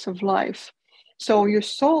matrix of life. So your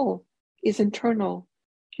soul is internal.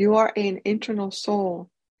 You are an internal soul.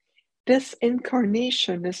 This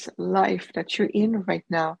incarnation, this life that you're in right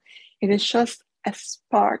now, it is just a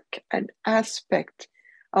spark, an aspect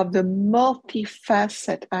of the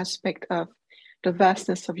multifaceted aspect of the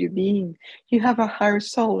vastness of your being. You have a higher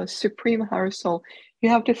soul, a supreme higher soul. You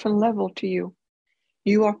have different level to you.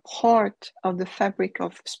 You are part of the fabric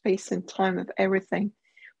of space and time, of everything.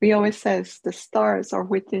 We always says the stars are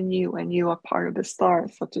within you and you are part of the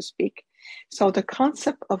stars, so to speak. So the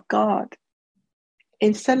concept of God,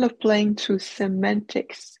 instead of playing through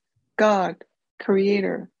semantics, God,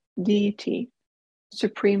 creator, deity,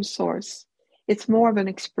 supreme source, it's more of an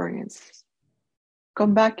experience.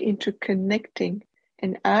 Come back into connecting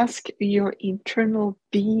and ask your internal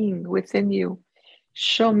being within you,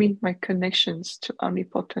 show me my connections to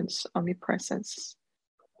omnipotence, omnipresence,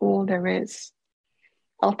 all there is.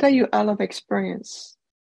 I'll tell you out of experience,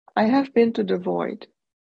 I have been to the void.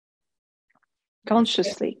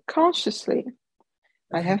 Consciously,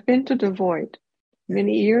 I have been to the void.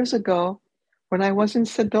 Many years ago, when I was in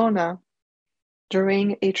Sedona,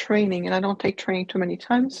 during a training, and I don't take training too many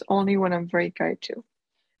times, only when I'm very guided to.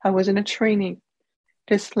 I was in a training.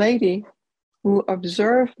 This lady who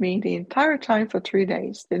observed me the entire time for 3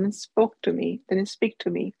 days, didn't speak to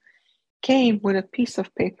me, came with a piece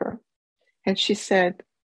of paper. And she said,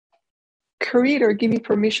 Creator, give me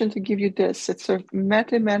permission to give you this. It's a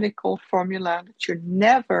mathematical formula that you're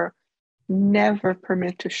never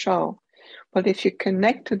permitted to show. But if you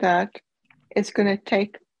connect to that, it's going to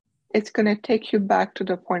take you back to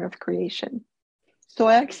the point of creation. So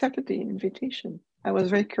I accepted the invitation. I was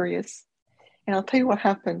very curious. And I'll tell you what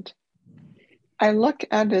happened. I look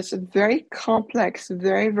at this very complex,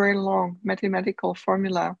 very, very long mathematical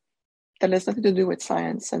formula that has nothing to do with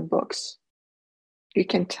science and books. You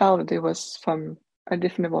can tell that it was from a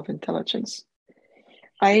different level of intelligence.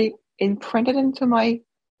 I imprinted into my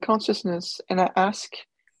consciousness and I asked,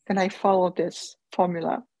 and I followed this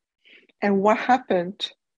formula. And what happened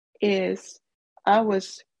is I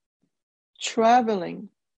was traveling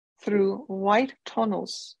through white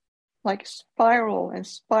tunnels, like spiral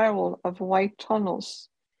of white tunnels,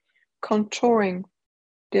 contouring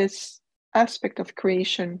this aspect of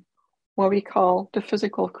creation, what we call the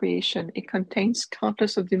physical creation. It contains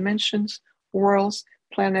countless of dimensions, worlds,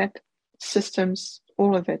 planet, systems,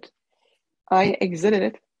 all of it. I exited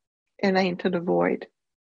it and I entered the void.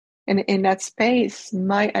 And in that space,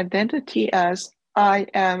 my identity as I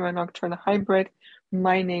am a nocturnal hybrid,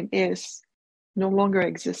 my name is, no longer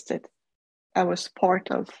existed. I was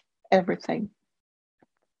part of everything.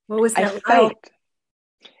 What was that like?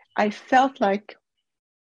 I felt like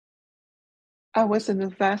I was in the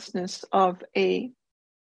vastness of an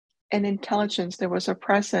intelligence. There was a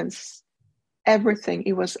presence, everything.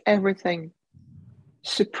 It was everything.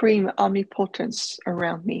 Supreme omnipotence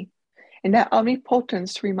around me. And that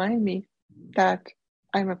omnipotence reminded me that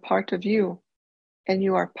I'm a part of you and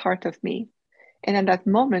you are part of me. And at that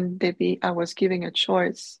moment, Debbi, I was giving a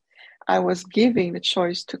choice. I was giving the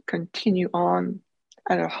choice to continue on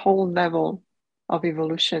at a whole level of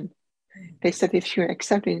evolution. They said, if you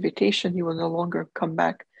accept the invitation, you will no longer come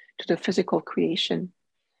back to the physical creation.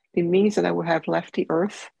 It means that I would have left the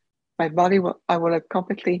earth. My body, I would have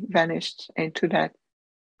completely vanished into that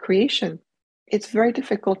creation. It's very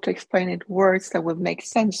difficult to explain in words that would make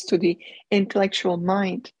sense to the intellectual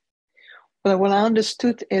mind. But what I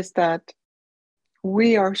understood is that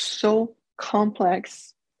we are so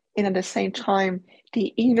complex, and at the same time,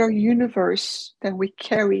 the inner universe that we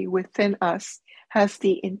carry within us has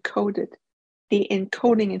the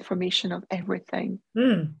encoding information of everything.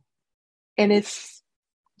 And it's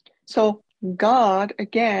so God,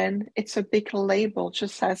 again, it's a big label,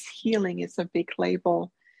 just as healing is a big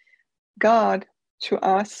label. God, to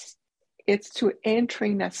us, it's to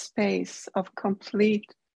entering that space of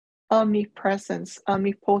complete omnipresence,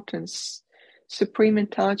 omnipotence, supreme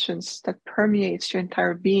intelligence that permeates your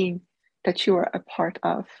entire being, that you are a part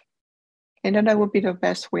of. And then that would be the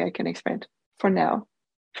best way I can explain it for now.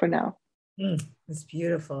 That's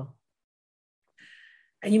beautiful.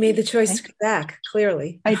 And you made the choice to come back,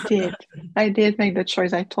 clearly. I did make the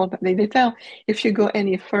choice. I told them, they tell, if you go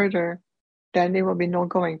any further, then there will be no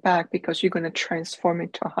going back, because you're going to transform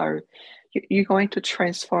into you're going to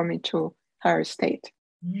transform into higher state.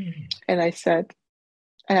 And I said,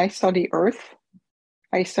 and I saw the earth.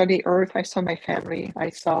 I saw my family.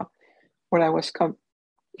 I saw what I was come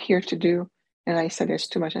here to do. And I said, there's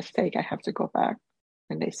too much at stake. I have to go back.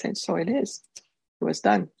 And they said, so it is. It was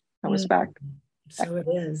done. I was back. So it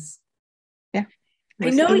is. Yeah. I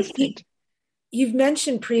know you've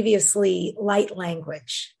mentioned previously light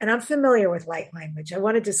language, and I'm familiar with light language. I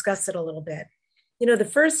want to discuss it a little bit. The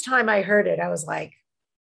first time I heard it, I was like,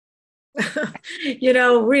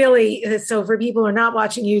 really. So for people who are not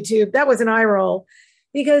watching YouTube, that was an eye roll,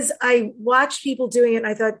 because I watched people doing it and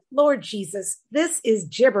I thought, Lord Jesus, this is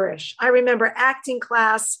gibberish. I remember acting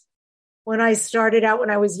class when I started out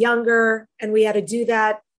when I was younger, and we had to do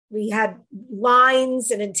that. We had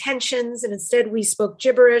lines and intentions, and instead we spoke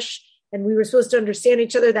gibberish, and we were supposed to understand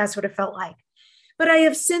each other. That's what it felt like. But I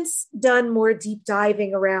have since done more deep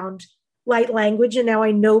diving around light language, and now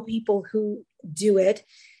I know people who do it.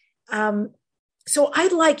 So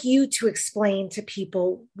I'd like you to explain to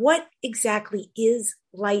people, what exactly is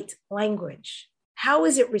light language? How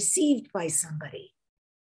is it received by somebody?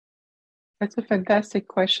 That's a fantastic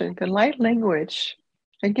question. The light language,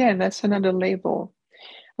 again, that's another label.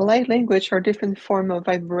 Light language are different form of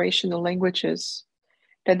vibrational languages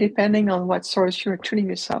that, depending on what source you're tuning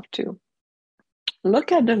yourself to.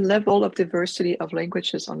 Look at the level of diversity of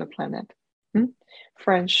languages on the planet.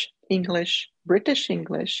 French, English, British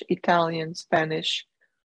English, Italian, Spanish,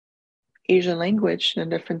 Asian language in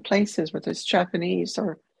different places, whether it's Japanese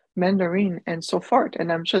or Mandarin and so forth.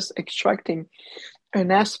 And I'm just extracting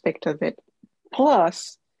an aspect of it.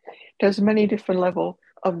 Plus, there's many different levels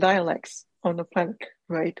of dialects on the planet,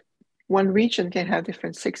 right? One region can have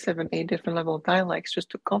different 6, 7, 8 different level of dialects just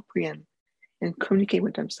to comprehend and communicate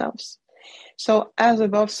with themselves. So as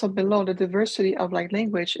above, so below, the diversity of light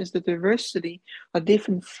language is the diversity of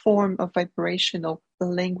different form of vibrational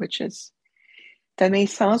languages. That may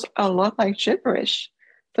sound a lot like gibberish.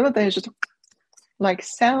 Some of them is just like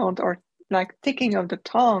sound or like ticking of the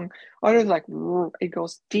tongue. Others like it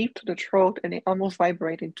goes deep to the throat and it almost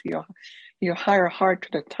vibrate into your higher heart to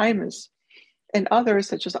the thymus. And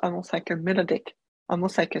others are just almost like a melodic,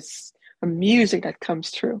 almost like a music that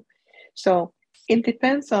comes through. So it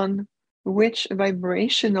depends on which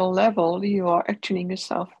vibrational level you are attuning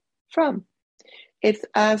yourself from. It's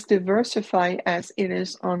as diversified as it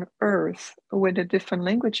is on Earth with the different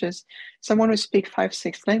languages. Someone who speaks 5,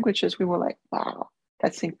 6 languages, we were like, wow,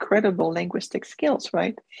 that's incredible linguistic skills,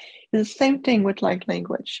 right? It's the same thing with light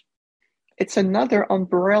language. It's another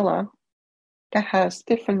umbrella that has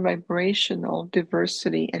different vibrational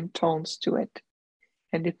diversity and tones to it.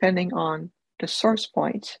 And depending on the source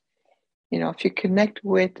point, if you connect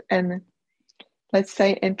with let's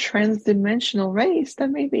say in trans-dimensional race that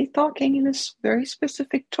may be talking in this very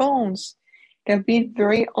specific tones that have been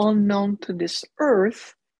very unknown to this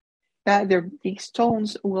earth, that these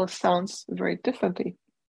tones will sound very differently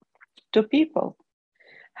to people.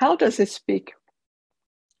 How does it speak?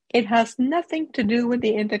 It has nothing to do with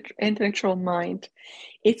the intellectual mind.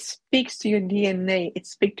 It speaks to your DNA. It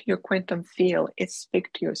speaks to your quantum field. It speaks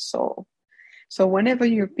to your soul. So whenever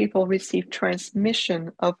your people receive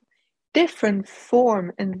transmission of different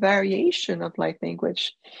form and variation of light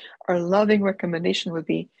language, our loving recommendation would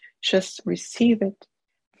be just receive it,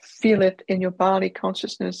 feel it in your body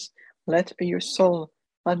consciousness, let your soul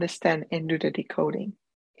understand and do the decoding.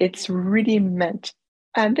 It's really meant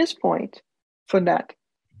at this point for that.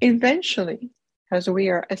 Eventually, as we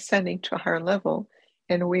are ascending to a higher level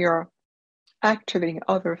and we are activating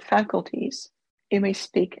other faculties, it may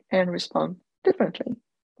speak and respond differently.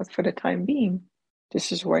 But for the time being,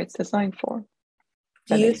 this is where it's designed for.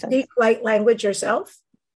 Do you speak light language yourself?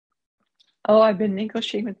 Oh, I've been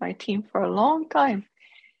negotiating with my team for a long time.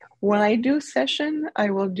 When I do session,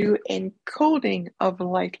 I will do encoding of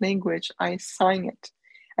light language. I sign it.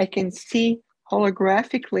 I can see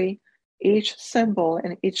holographically each symbol,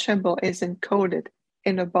 and each symbol is encoded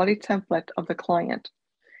in the body template of the client.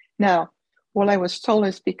 Now, what I was told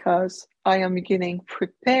is because I am getting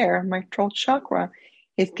prepared, my throat chakra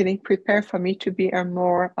is getting prepared for me to be a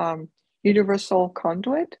more universal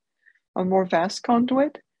conduit, a more vast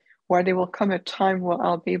conduit, where there will come a time where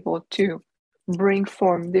I'll be able to bring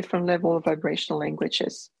form different level of vibrational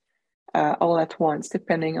languages all at once,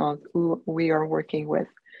 depending on who we are working with.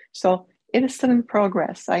 So it is still in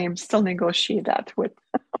progress. I am still negotiating that with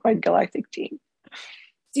my galactic team.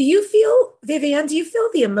 Do you feel, Viviane,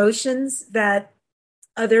 the emotions that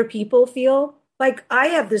other people feel? Like I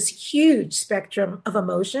have this huge spectrum of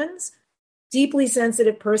emotions, deeply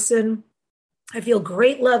sensitive person. I feel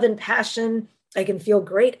great love and passion. I can feel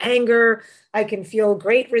great anger. I can feel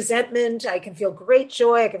great resentment. I can feel great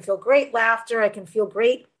joy. I can feel great laughter. I can feel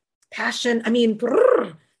great passion. I mean,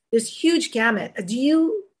 this huge gamut. Do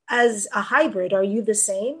you, as a hybrid, are you the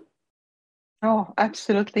same? Oh,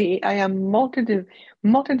 absolutely. I am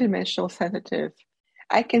multidimensional sensitive.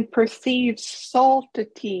 I can perceive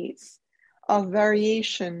subtleties of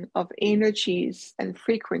variation of energies and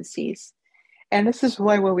frequencies. And this is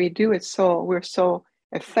why when we do it, we're so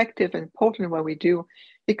effective and potent what we do,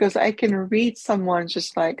 because I can read someone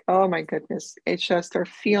just like, oh my goodness, it's just their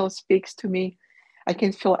feel speaks to me. I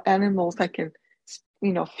can feel animals. I can,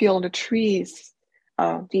 feel the trees.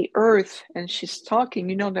 the earth, and she's talking,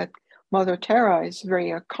 you know that Mother Terra is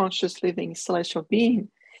very a conscious living celestial being.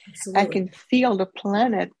 Absolutely. I can feel the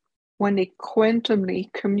planet when they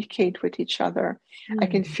quantumly communicate with each other. I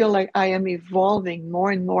can feel like I am evolving more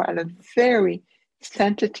and more at a very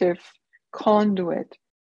sensitive conduit.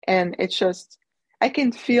 And it's just, I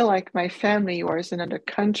can feel like my family or is in another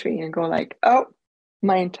country and go like, oh,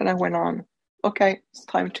 my antenna went on. Okay, it's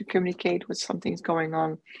time to communicate with something's going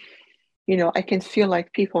on. You know, I can feel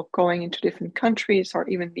like people going into different countries or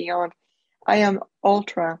even beyond. I am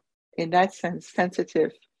ultra, in that sense,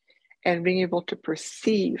 sensitive and being able to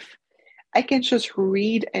perceive. I can just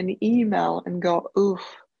read an email and go, ooh,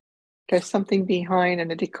 there's something behind, and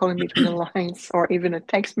the decoding between the lines, or even a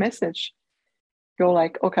text message. Go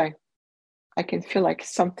like, okay, I can feel like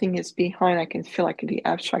something is behind. I can feel like the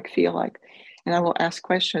abstract feel like, and I will ask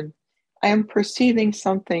question. I am perceiving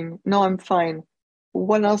something. No, I'm fine.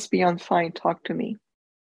 What else beyond fine? Talk to me.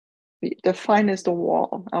 The fine is the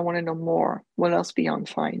wall. I want to know more. What else beyond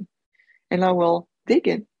fine? And I will dig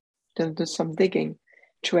in. Then do some digging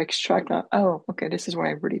to extract that. Oh, okay, this is what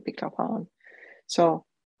I really picked up on. So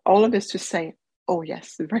all of this to say, oh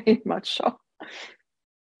yes, very much so.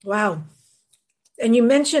 Wow. And you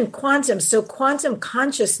mentioned quantum. So quantum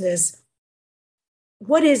consciousness,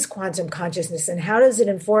 what is quantum consciousness and how does it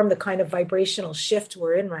inform the kind of vibrational shift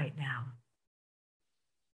we're in right now?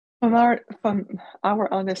 From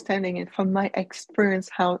our understanding and from my experience,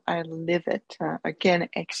 how I live it, again,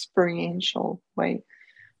 experiential way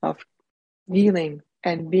of dealing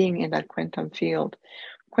and being in that quantum field.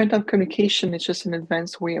 Quantum communication is just an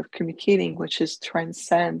advanced way of communicating, which is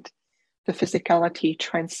transcend the physicality,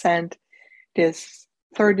 transcend this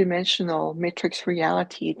third dimensional matrix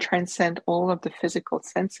reality, transcend all of the physical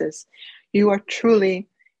senses. You are truly,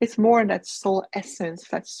 it's more that soul essence,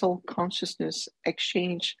 that soul consciousness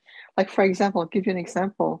exchange. Like, for example, I'll give you an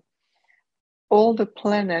example. All the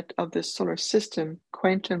planets of the solar system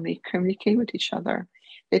quantumly communicate with each other.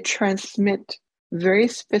 They transmit very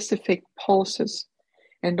specific pulses,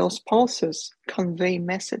 and those pulses convey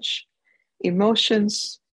message,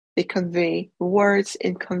 emotions, they convey words,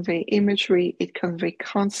 it convey imagery, it convey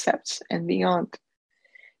concepts and beyond.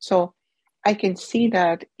 So I can see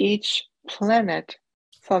that each planet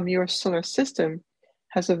from your solar system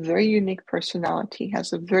has a very unique personality,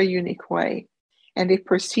 has a very unique way, and they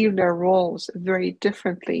perceive their roles very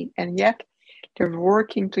differently, and yet they're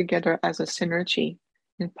working together as a synergy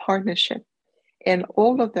in partnership. And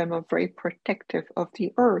all of them are very protective of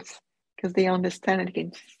the earth because they understand and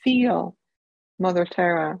can feel Mother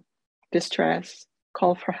Terra distress,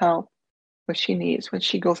 call for help, what she needs when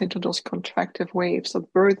she goes into those contractive waves of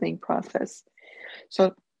birthing process.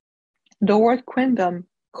 So the word quantum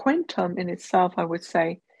in itself, I would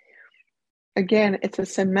say, again, it's a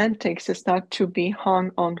semantics. It's not to be hung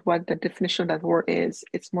on what the definition of that word is.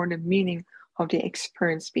 It's more the meaning of the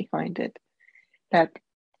experience behind it. That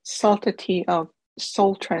subtlety of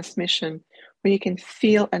soul transmission, where you can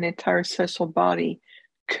feel an entire celestial body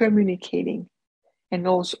communicating, and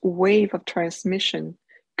those wave of transmission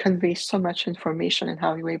convey so much information, and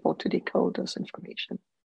how you're able to decode those information.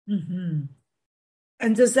 Mm-hmm.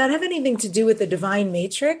 And does that have anything to do with the divine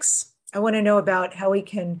matrix? I want to know about how we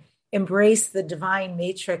can embrace the divine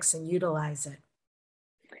matrix and utilize it.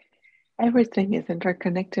 Everything is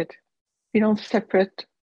interconnected. We don't separate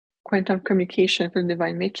quantum communication from the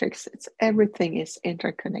divine matrix. Everything is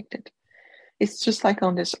interconnected. It's just like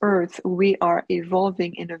on this earth, we are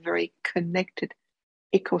evolving in a very connected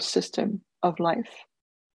ecosystem of life.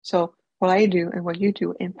 So what I do and what you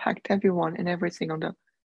do impact everyone and everything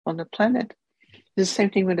on the planet. The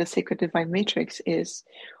same thing with the sacred divine matrix is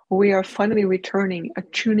we are finally returning,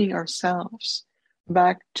 attuning ourselves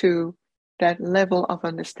back to that level of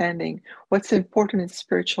understanding. What's important is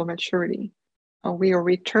spiritual maturity. We are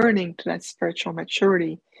returning to that spiritual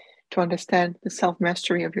maturity to understand the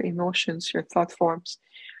self-mastery of your emotions, your thought forms,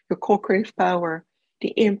 your co-creative power,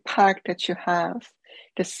 the impact that you have,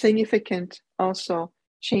 the significant also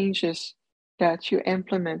changes that you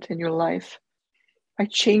implement in your life by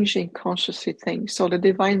changing consciously things. So the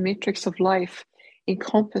divine matrix of life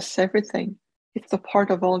encompasses everything. It's a part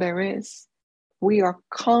of all there is. We are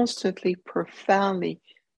constantly, profoundly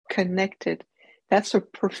connected. That's a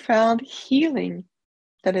profound healing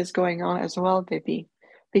that is going on as well, Debbi,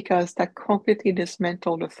 because that completely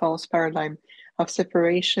dismantled the false paradigm of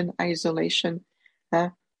separation, isolation,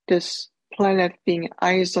 this planet being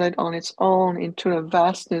isolated on its own into the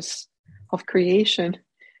vastness of creation,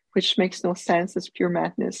 which makes no sense. It's pure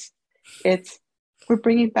madness. We're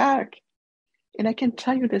bringing back. And I can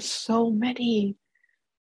tell you there's so many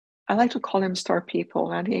I like to call them star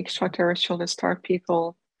people, and the extraterrestrial, the star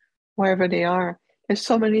people, wherever they are. There's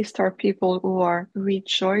so many star people who are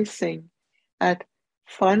rejoicing at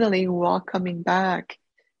finally welcoming back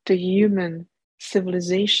the human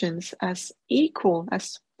civilizations as equal,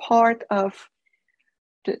 as part of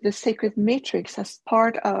the sacred matrix, as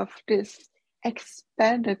part of this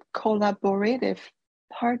expanded collaborative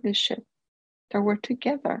partnership, that we're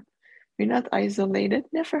together. We're not isolated,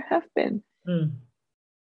 never have been.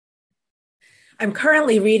 I'm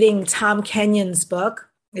currently reading Tom Kenyon's book.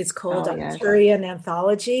 It's called Yes. Arcturian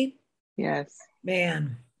Anthology. Yes.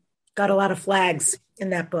 Man, got a lot of flags in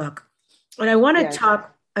that book. And I want to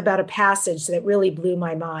talk about a passage that really blew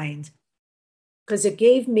my mind because it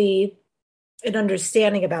gave me an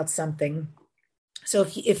understanding about something. So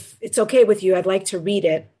if it's okay with you, I'd like to read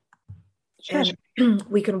it. Sure. And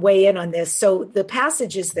we can weigh in on this. So the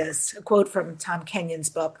passage is this, a quote from Tom Kenyon's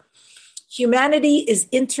book. Humanity is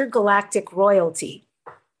intergalactic royalty.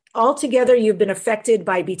 Altogether, you've been affected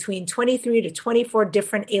by between 23 to 24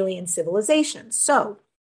 different alien civilizations. So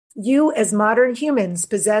you, as modern humans,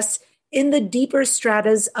 possess in the deeper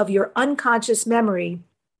stratas of your unconscious memory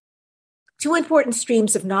two important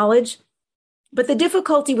streams of knowledge. But the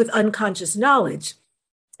difficulty with unconscious knowledge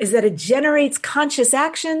is that it generates conscious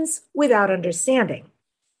actions without understanding.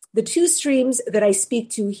 The two streams that I speak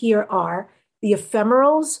to here are the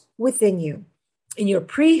ephemerals within you. In your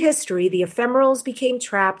prehistory, the ephemerals became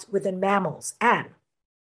trapped within mammals. And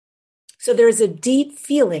so there is a deep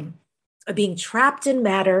feeling of being trapped in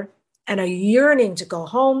matter and a yearning to go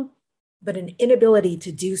home, but an inability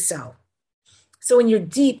to do so. So in your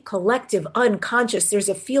deep collective unconscious, there's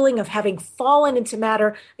a feeling of having fallen into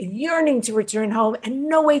matter, a yearning to return home, and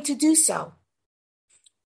no way to do so.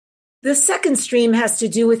 The second stream has to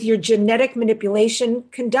do with your genetic manipulation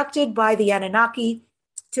conducted by the Anunnaki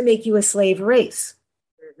to make you a slave race.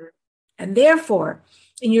 And therefore,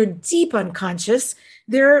 in your deep unconscious,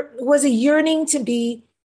 there was a yearning to be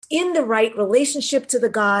in the right relationship to the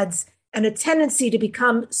gods and a tendency to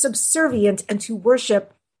become subservient and to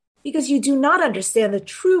worship because you do not understand the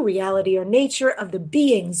true reality or nature of the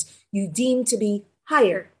beings you deem to be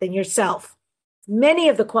higher than yourself. Many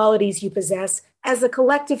of the qualities you possess as a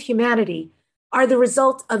collective humanity are the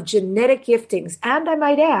result of genetic giftings, and I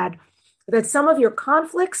might add that some of your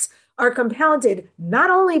conflicts are compounded not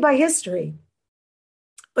only by history,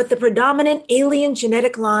 but the predominant alien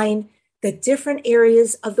genetic line that different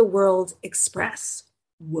areas of the world express.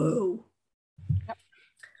 Whoa. Yep.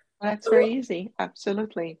 Well, that's very easy.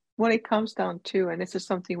 Absolutely. What it comes down to, and this is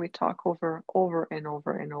something we talk over and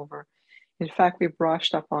over and over. In fact, we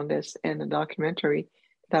brushed up on this in the documentary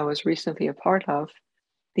that I was recently a part of,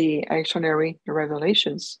 The Extraordinary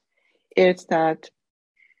Revelations. It's that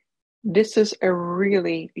this is a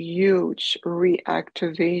really huge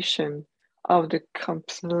reactivation of the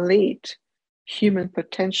complete human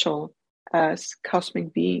potential as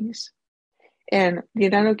cosmic beings. And the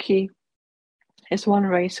Anunnaki is one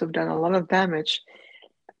race who've done a lot of damage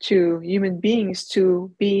to human beings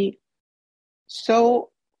to be so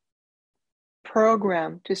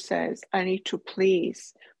programmed to say, I need to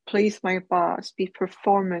please my boss, be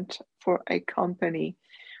performant for a company,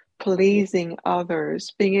 pleasing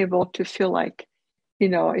others, being able to feel like,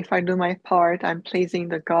 if I do my part, I'm pleasing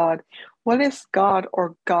the God. What is God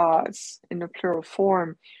or gods in the plural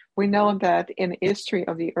form? We know that in the history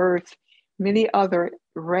of the earth, many other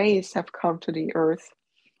races have come to the earth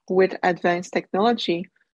with advanced technology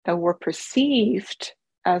that were perceived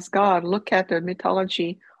as God. Look at the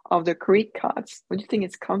mythology of the Greek gods. Where do you think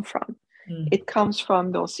it's come from? It comes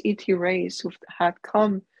from those ET rays who had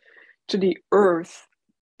come to the earth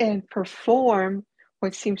and perform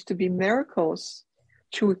what seems to be miracles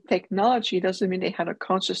through technology. Doesn't mean they had a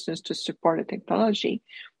consciousness to support the technology,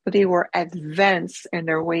 but they were advanced in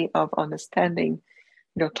their way of understanding,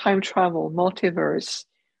 time travel, multiverse,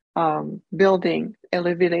 building,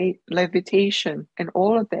 levitation, and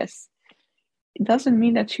all of this. It doesn't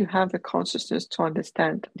mean that you have the consciousness to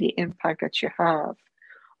understand the impact that you have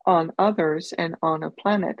on others and on a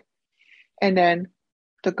planet. And then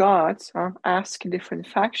the gods ask different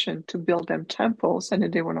factions to build them temples, and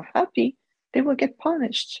if they were not happy, they will get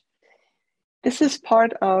punished. This is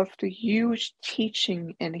part of the huge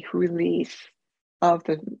teaching and release of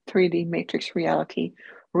the 3D matrix reality,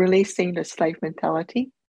 releasing the slave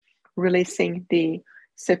mentality, releasing the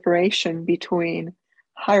separation between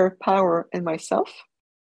higher power and myself,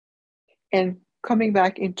 and coming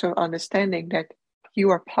back into understanding that you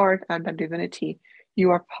are part of the divinity,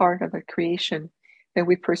 you are part of the creation, that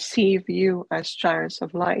we perceive you as giants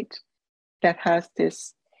of light, that has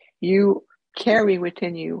this, you carry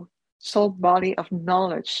within you soul body of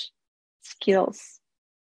knowledge skills,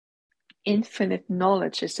 infinite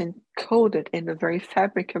knowledge is encoded in the very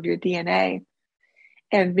fabric of your DNA,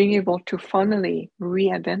 and being able to finally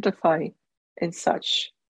re-identify in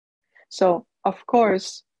such. So, of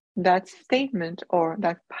course, that statement or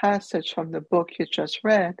that passage from the book you just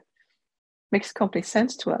read makes complete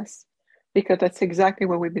sense to us, because that's exactly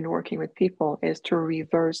what we've been working with people, is to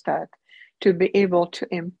reverse that, to be able to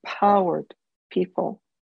empower people.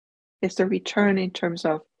 It's the return in terms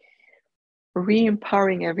of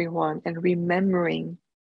re-empowering everyone and remembering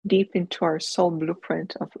deep into our soul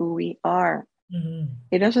blueprint of who we are. Mm-hmm.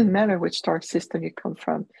 It doesn't matter which star system you come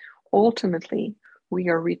from. Ultimately, we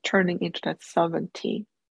are returning into that sovereignty.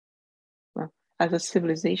 As a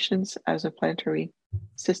civilizations, as a planetary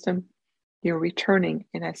system, you're returning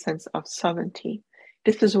in a sense of sovereignty.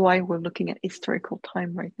 This is why we're looking at historical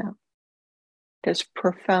time right now. There's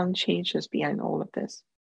profound changes behind all of this.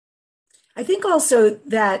 I think also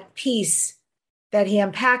that piece that he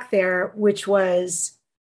unpacked there, which was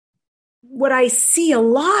what I see a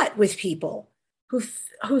lot with people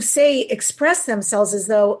who express themselves as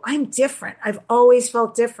though I'm different. I've always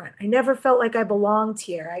felt different. I never felt like I belonged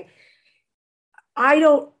here. I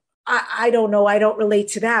don't know. I don't relate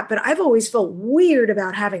to that, but I've always felt weird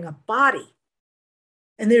about having a body.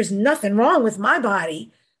 And there's nothing wrong with my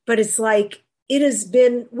body, but it's like it has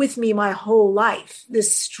been with me my whole life.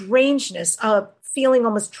 This strangeness of feeling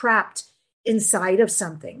almost trapped inside of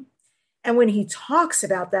something. And when he talks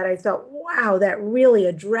about that, I thought, wow, that really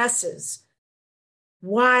addresses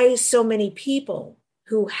why so many people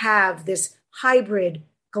who have this hybrid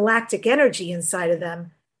galactic energy inside of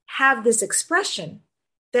them have this expression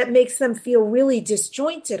that makes them feel really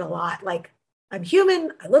disjointed a lot. Like, I'm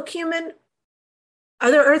human, I look human.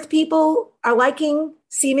 Other Earth people are liking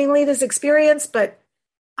seemingly this experience, but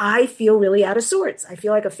I feel really out of sorts. I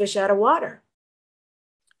feel like a fish out of water.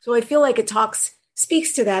 So I feel like it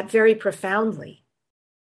speaks to that very profoundly.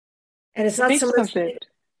 And it's not so much.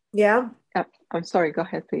 Yeah. I'm sorry. Go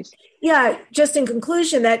ahead, please. Yeah. Just in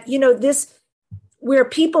conclusion that, this, where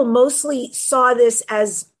people mostly saw this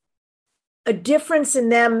as a difference in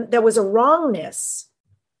them that was a wrongness,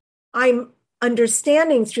 I'm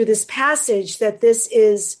understanding through this passage that this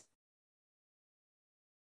is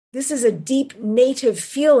a deep native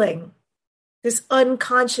feeling, this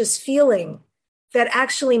unconscious feeling that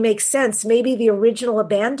actually makes sense. Maybe the original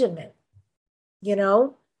abandonment,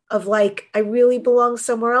 of like, I really belong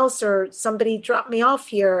somewhere else, or somebody dropped me off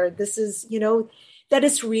here. This is, that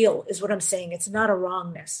it's real is what I'm saying. It's not a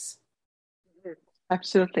wrongness.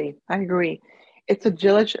 Absolutely. I agree. It's a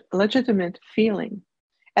legitimate feeling.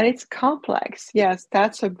 And it's complex. Yes,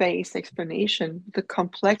 that's a base explanation. The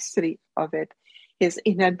complexity of it is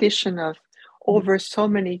in addition of over so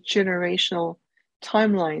many generational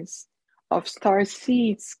timelines of star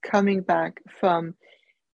seeds coming back from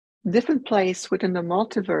different place within the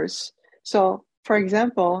multiverse. So, for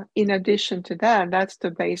example, in addition to that, that's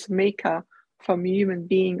the base makeup from human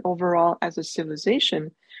being overall as a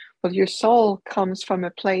civilization. But your soul comes from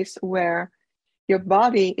a place where your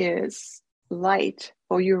body is light,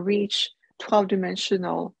 or you reach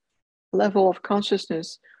 12-dimensional level of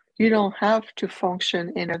consciousness. You don't have to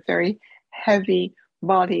function in a very heavy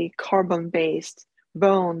body, carbon-based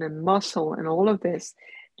bone and muscle and all of this.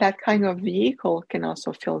 That kind of vehicle can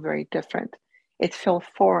also feel very different. It feels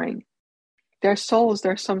foreign. There's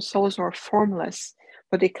some souls who are formless,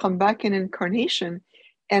 but they come back in incarnation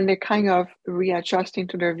and they're kind of readjusting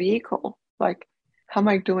to their vehicle. Like, how am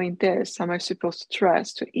I doing this? How am I supposed to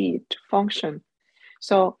dress, to eat, to function?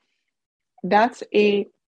 So that's a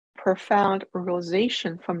profound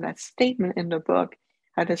realization from that statement in the book.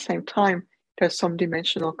 At the same time, there's some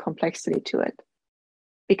dimensional complexity to it.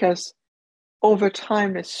 Because over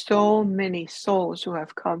time, there's so many souls who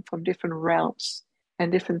have come from different realms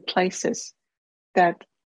and different places that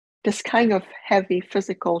this kind of heavy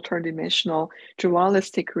physical, third-dimensional,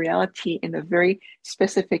 dualistic reality in a very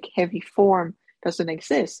specific heavy form doesn't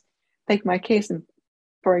exist. Take my case,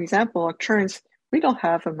 for example, occurrence, we don't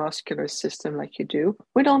have a muscular system like you do.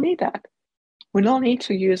 We don't need that. We don't need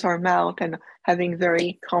to use our mouth and having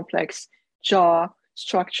very complex jaw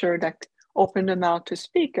structure that open the mouth to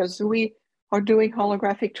speak, as we are doing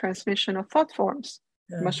holographic transmission of thought forms.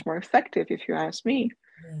 Much more effective, if you ask me.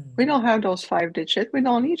 We don't have those 5 digits. We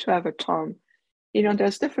don't need to have a tongue.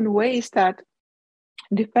 There's different ways that,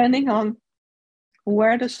 depending on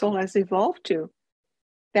where the soul has evolved to,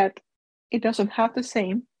 that it doesn't have the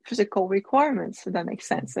same physical requirements, if that makes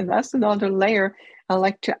sense. And that's another layer I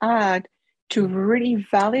like to add to really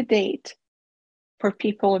validate for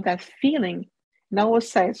people that feeling. And I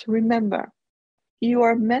always say, remember, you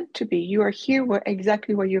are meant to be. You are here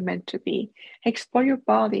exactly where you're meant to be. Explore your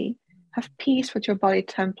body. Have peace with your body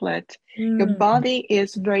template. Your body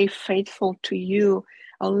is very faithful to you.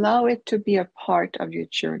 Allow it to be a part of your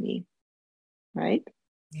journey, right?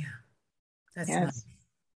 Yeah, that's Yes. nice.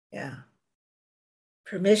 Yeah.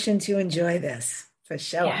 Permission to enjoy this, for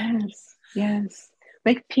sure. Yes, yes.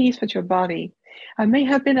 Make peace with your body. I may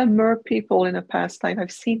have been a mer people in a past life.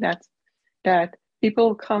 I've seen that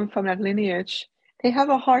people come from that lineage. They have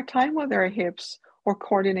a hard time with their hips or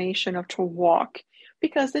coordination of to walk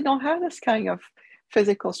because they don't have this kind of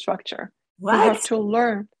physical structure. They What? have to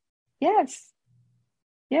learn. Yes,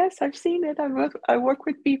 yes, I've seen it. I work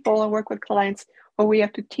with people, I work with clients where we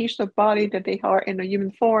have to teach the body that they are in a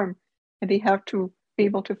human form and they have to be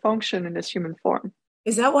able to function in this human form.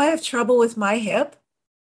 Is that why I have trouble with my hip?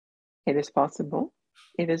 It is possible.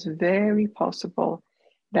 It is very possible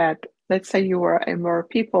that, let's say you were a more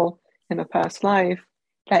people in a past life,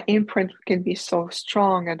 that imprint can be so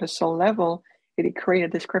strong at the soul level that it create a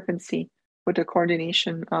discrepancy with the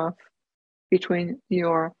coordination of between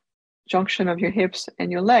your junction of your hips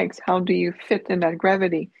and your legs. How do you fit in that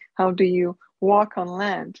gravity? How do you walk on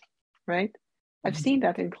land? Right? I've seen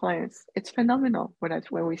that in clients. It's phenomenal what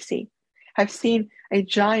we see. I've seen a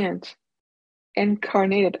giant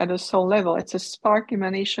incarnated at a soul level. It's a spark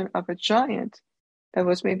emanation of a giant that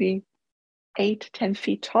was maybe 8, 10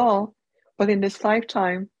 feet tall, but in this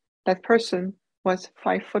lifetime, that person was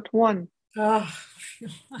 5'1". Oh,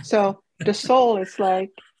 So the soul is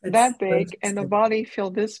like that's that so big and the interesting. body feel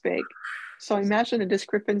this big. So imagine the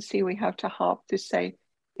discrepancy we have to have to say,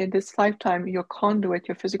 in this lifetime, your conduit,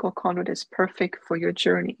 your physical conduit is perfect for your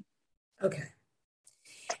journey. Okay.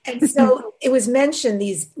 And so it was mentioned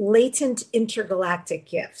these latent intergalactic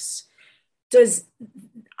gifts. Does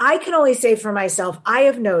I can only say for myself, I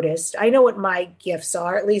have noticed, I know what my gifts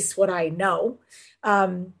are, at least what I know,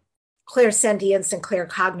 clairsentience and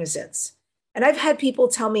claircognizance. And I've had people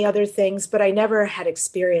tell me other things, but I never had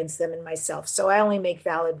experienced them in myself. So I only make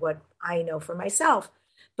valid what I know for myself.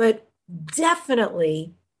 But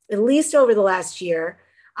definitely, at least over the last year,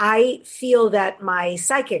 I feel that my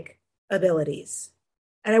psychic abilities,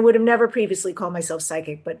 and I would have never previously called myself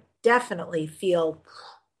psychic, but definitely feel,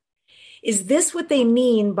 is this what they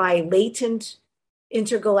mean by latent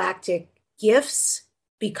intergalactic gifts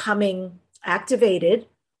becoming activated?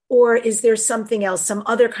 Or is there something else, some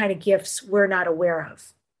other kind of gifts we're not aware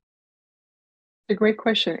of? A great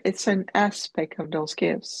question. It's an aspect of those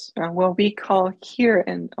gifts. What we call here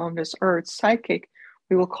and on this earth psychic,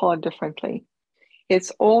 we will call it differently.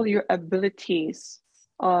 It's all your abilities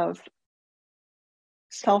of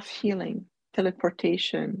self-healing,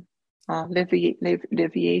 teleportation,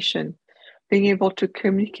 leviation, being able to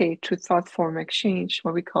communicate through thought form exchange,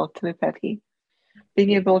 what we call telepathy,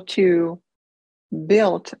 being able to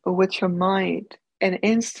build with your mind and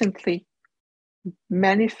instantly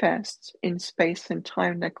manifest in space and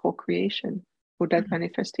time, that co-creation with that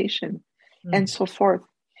manifestation, and so forth.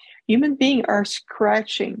 Human beings are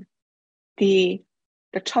scratching the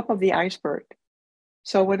top of the iceberg.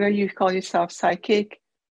 So whether you call yourself psychic,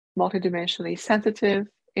 multidimensionally sensitive,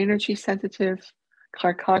 energy sensitive,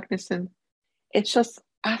 claircognizant, it's just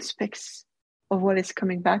aspects of what is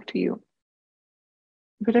coming back to you.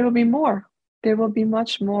 But there will be more. There will be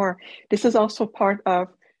much more. This is also part of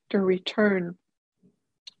the return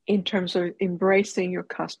in terms of embracing your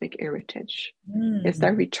cosmic heritage. It's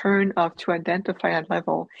that return of to identify that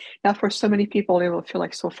level. Now, for so many people, they will feel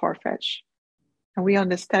like so far-fetched. And we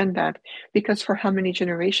understand that because for how many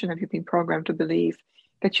generations have you been programmed to believe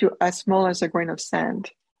that you're as small as a grain of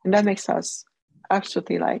sand? And that makes us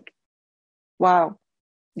absolutely like, wow,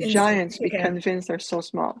 giants be convinced they're so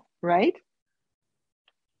small, right?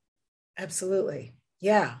 Absolutely.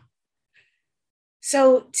 Yeah.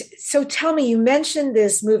 So tell me, you mentioned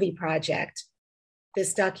this movie project,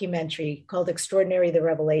 this documentary called Extraordinary, the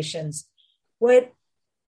Revelations.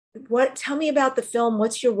 Tell me about the film.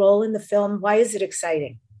 What's your role in the film? Why is it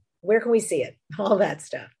exciting? Where can we see it? All that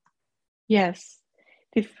stuff. Yes.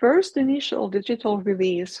 The first initial digital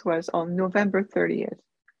release was on November 30th.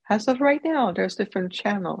 As of right now, there's different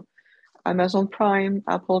channels. Amazon Prime,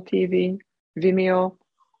 Apple TV, Vimeo,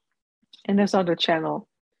 and there's other channel.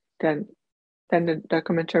 Then the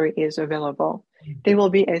documentary is available. There will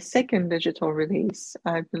be a second digital release,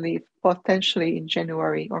 I believe, potentially in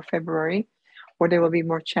January or February, where there will be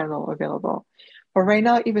more channel available. But right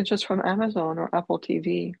now, even just from Amazon or Apple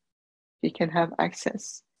TV, you can have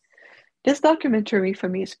access. This documentary for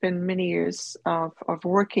me, it's been many years of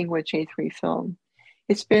working with J3 Film.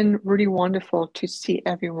 It's been really wonderful to see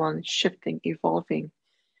everyone shifting, evolving,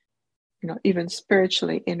 even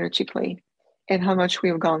spiritually, energetically. and how much we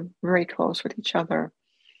have gone very close with each other.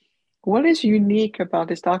 What is unique about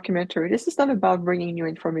this documentary? This is not about bringing new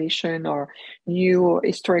information or new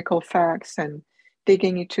historical facts and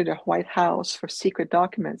digging into the White House for secret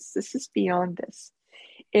documents. This is beyond this.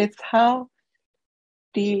 It's how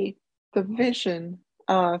the vision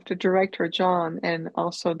of the director, John, and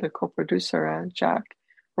also the co-producer, Jack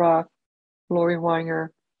Roth, Lori Weinger,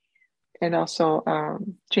 and also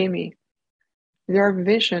Jamie, their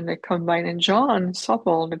vision that combined. And John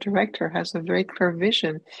Supple, the director, has a very clear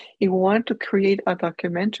vision. He wanted to create a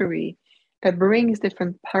documentary that brings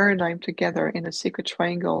different paradigms together in a secret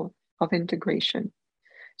triangle of integration.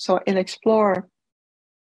 So it'll explore,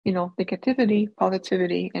 negativity,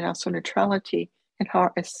 positivity, and also neutrality, and how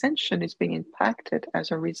our ascension is being impacted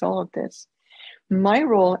as a result of this. My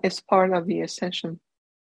role is part of the ascension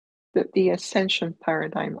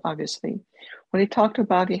paradigm, obviously. When he talked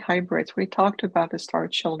about the hybrids, when he talked about the star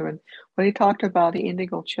children, when he talked about the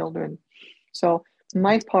indigo children. So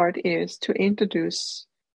my part is to introduce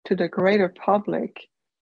to the greater public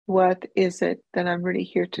what is it that I'm really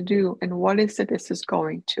here to do and what is it this is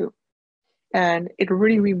going to. And it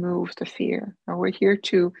really removes the fear. And we're here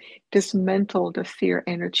to dismantle the fear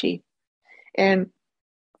energy. And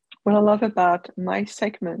what I love about my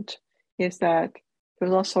segment is that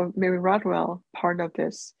there's also Mary Rodwell part of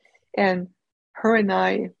this. And her and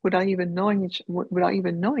I, without even knowing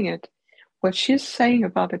it, what she's saying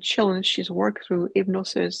about the children she's worked through,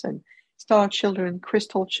 hypnosis and star children,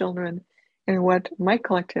 crystal children, and what my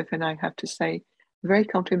collective and I have to say, very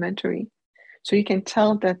complementary. So you can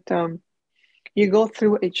tell that you go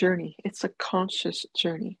through a journey. It's a conscious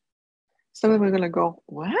journey. Some of them are going to go,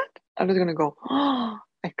 what? Others are going to go, oh,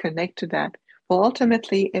 I connect to that. Well,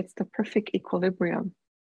 ultimately, it's the perfect equilibrium.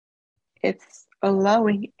 It's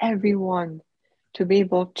allowing everyone to be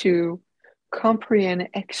able to comprehend,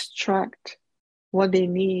 extract what they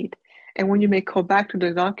need. And when you may go back to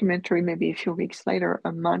the documentary, maybe a few weeks later,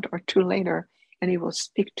 a month or two later, and it will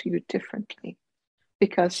speak to you differently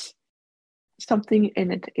because something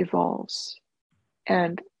in it evolves.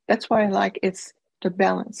 And that's why I like it's the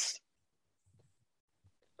balance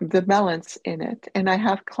in it. And I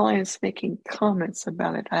have clients making comments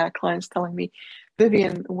about it. I have clients telling me,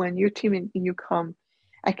 Viviane, when your team and you come,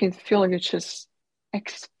 I can feel you're just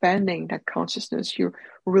expanding that consciousness. You're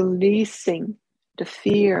releasing the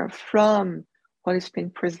fear from what is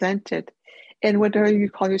being presented. And whether you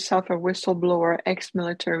call yourself a whistleblower,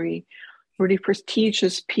 ex-military, really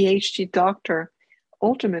prestigious PhD doctor,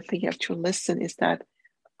 ultimately you have to listen is that,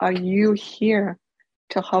 are you here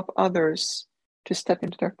to help others to step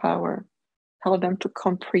into their power, help them to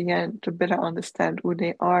comprehend, to better understand who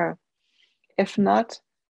they are? If not,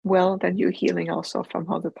 well, then you're healing also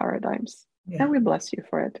from other paradigms. Yeah. And we bless you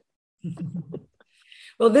for it.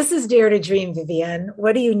 Well, this is Dare to Dream, Viviane.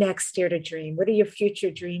 What are you next, Dare to Dream? What are your future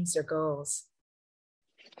dreams or goals?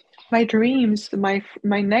 My dreams, my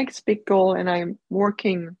next big goal, and I'm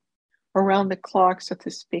working around the clock, so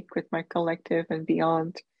to speak, with my collective and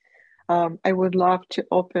beyond. I would love to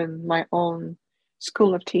open my own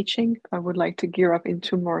school of teaching. I would like to gear up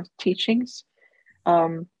into more teachings.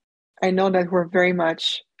 I know that we're very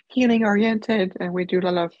much healing oriented and we do a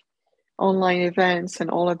lot of online events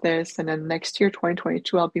and all of this. And then next year,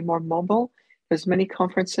 2022, I'll be more mobile. There's many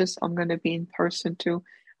conferences I'm going to be in person to.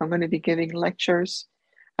 I'm going to be giving lectures,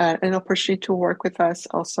 an opportunity to work with us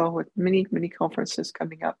also with many, many conferences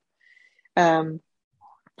coming up. So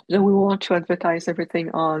we want to advertise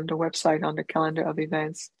everything on the website, on the calendar of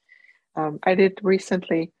events. I did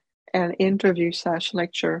recently an interview /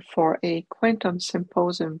 lecture for a quantum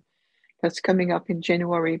symposium that's coming up in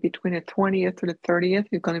January between the 20th to the 30th.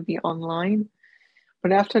 It's going to be online.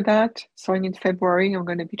 But after that, starting in February, I'm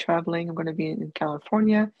going to be traveling. I'm going to be in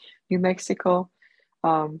California, New Mexico,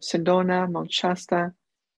 Sedona, Mount Shasta.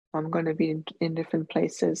 I'm going to be in different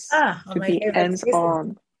places to be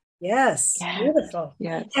hands-on. Yes, beautiful.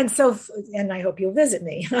 Yes. And I hope you'll visit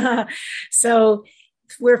me. So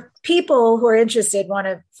where people who are interested want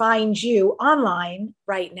to find you online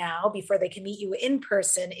right now before they can meet you in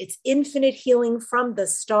person, it's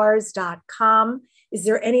infinitehealingfromthestars.com. Is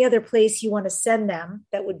there any other place you want to send them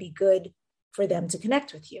that would be good for them to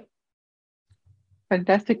connect with you?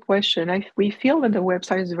 Fantastic question. We feel that the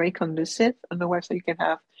website is very conducive. On the website, you can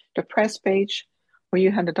have the press page where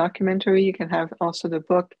you have the documentary. You can have also the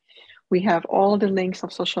book. We have all the links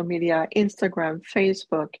of social media, Instagram,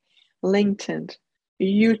 Facebook, LinkedIn,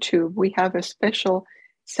 YouTube. We have a special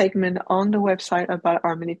segment on the website about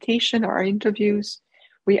our meditation, our interviews.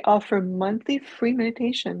 We offer monthly free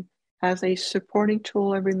meditation as a supporting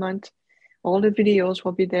tool every month. All the videos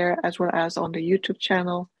will be there as well as on the YouTube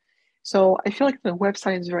channel. So I feel like the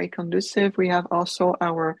website is very conducive. We have also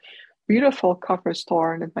our beautiful cover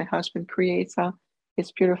store that my husband creates.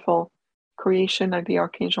 It's beautiful creation like the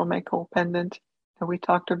Archangel Michael pendant that we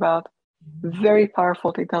talked about. Very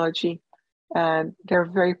powerful technology, and they're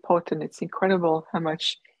very potent. It's incredible how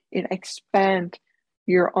much it expands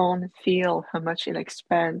your own field, how much it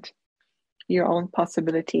expands your own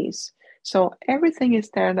possibilities. So everything is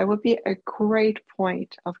there. That would be a great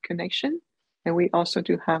point of connection. And we also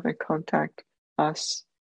do have a contact us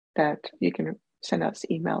that you can send us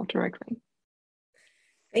email directly.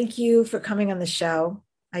 Thank you for coming on the show.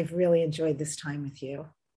 I've really enjoyed this time with you.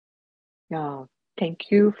 Yeah,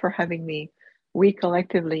 thank you for having me. We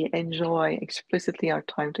collectively enjoy explicitly our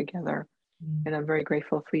time together. And I'm very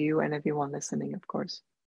grateful for you and everyone listening, of course.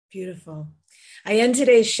 Beautiful. I end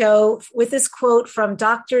today's show with this quote from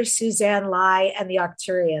Dr. Suzanne Lai and the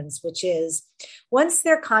Arcturians, which is, once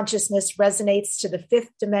their consciousness resonates to the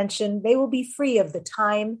fifth dimension, they will be free of the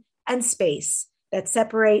time and space that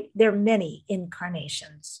separate their many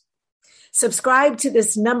incarnations. Subscribe to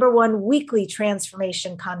this #1 weekly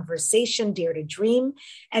transformation conversation, Dare to Dream.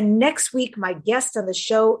 And next week, my guest on the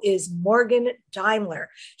show is Morgan Daimler.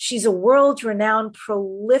 She's a world-renowned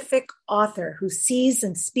prolific author who sees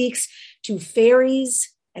and speaks to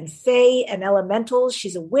fairies and fae and elementals.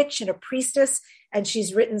 She's a witch and a priestess, and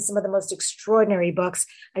she's written some of the most extraordinary books.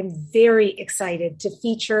 I'm very excited to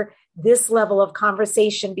feature this level of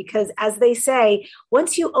conversation because, as they say,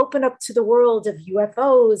 once you open up to the world of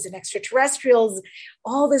UFOs and extraterrestrials,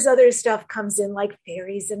 all this other stuff comes in like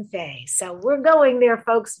fairies and fae. So we're going there,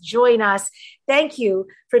 folks. Join us. Thank you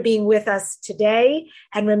for being with us today.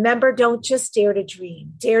 And remember, don't just dare to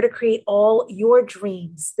dream. Dare to create all your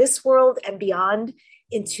dreams, this world and beyond,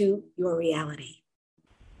 into your reality.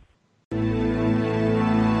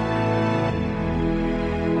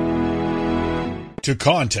 To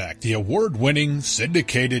contact the award-winning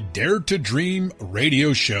syndicated Dare to Dream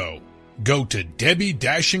radio show, go to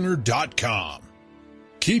DebbiDachinger.com.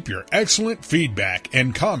 Keep your excellent feedback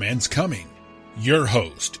and comments coming. Your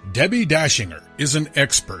host, Debbi Dachinger, is an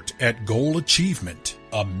expert at goal achievement,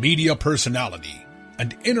 a media personality,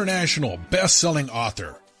 an international best-selling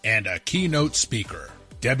author, and a keynote speaker.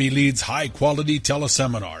 Debbi leads high-quality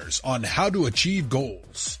teleseminars on how to achieve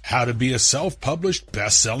goals, how to be a self-published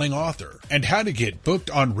best-selling author, and how to get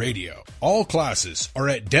booked on radio. All classes are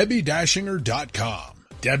at DebbiDachinger.com.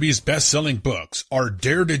 Debbi's best-selling books are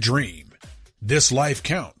Dare to Dream, This Life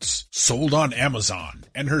Counts, sold on Amazon,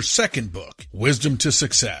 and her second book, Wisdom to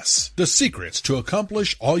Success, The Secrets to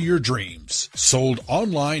Accomplish All Your Dreams, sold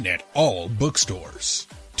online at all bookstores.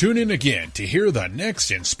 Tune in again to hear the next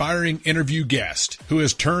inspiring interview guest who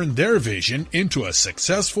has turned their vision into a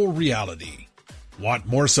successful reality. Want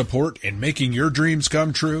more support in making your dreams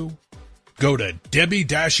come true? Go to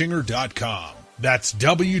DebbiDachinger.com. That's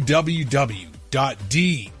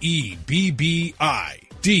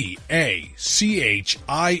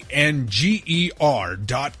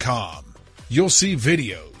www.DebbiDachinger.com. You'll see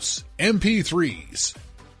videos, MP3s,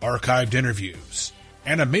 archived interviews,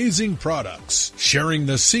 and amazing products sharing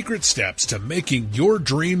the secret steps to making your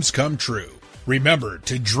dreams come true. Remember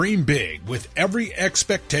to dream big with every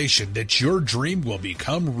expectation that your dream will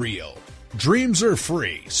become real. Dreams are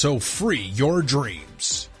free, so free your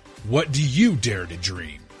dreams. What do you dare to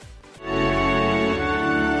dream?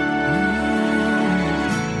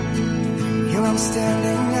 Here I'm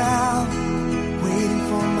standing now, waiting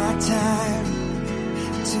for my time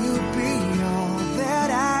to be all that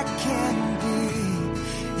I can be.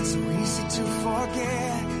 It's so easy to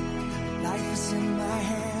forget, life is in my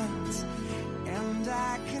hands, and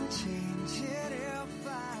I can change.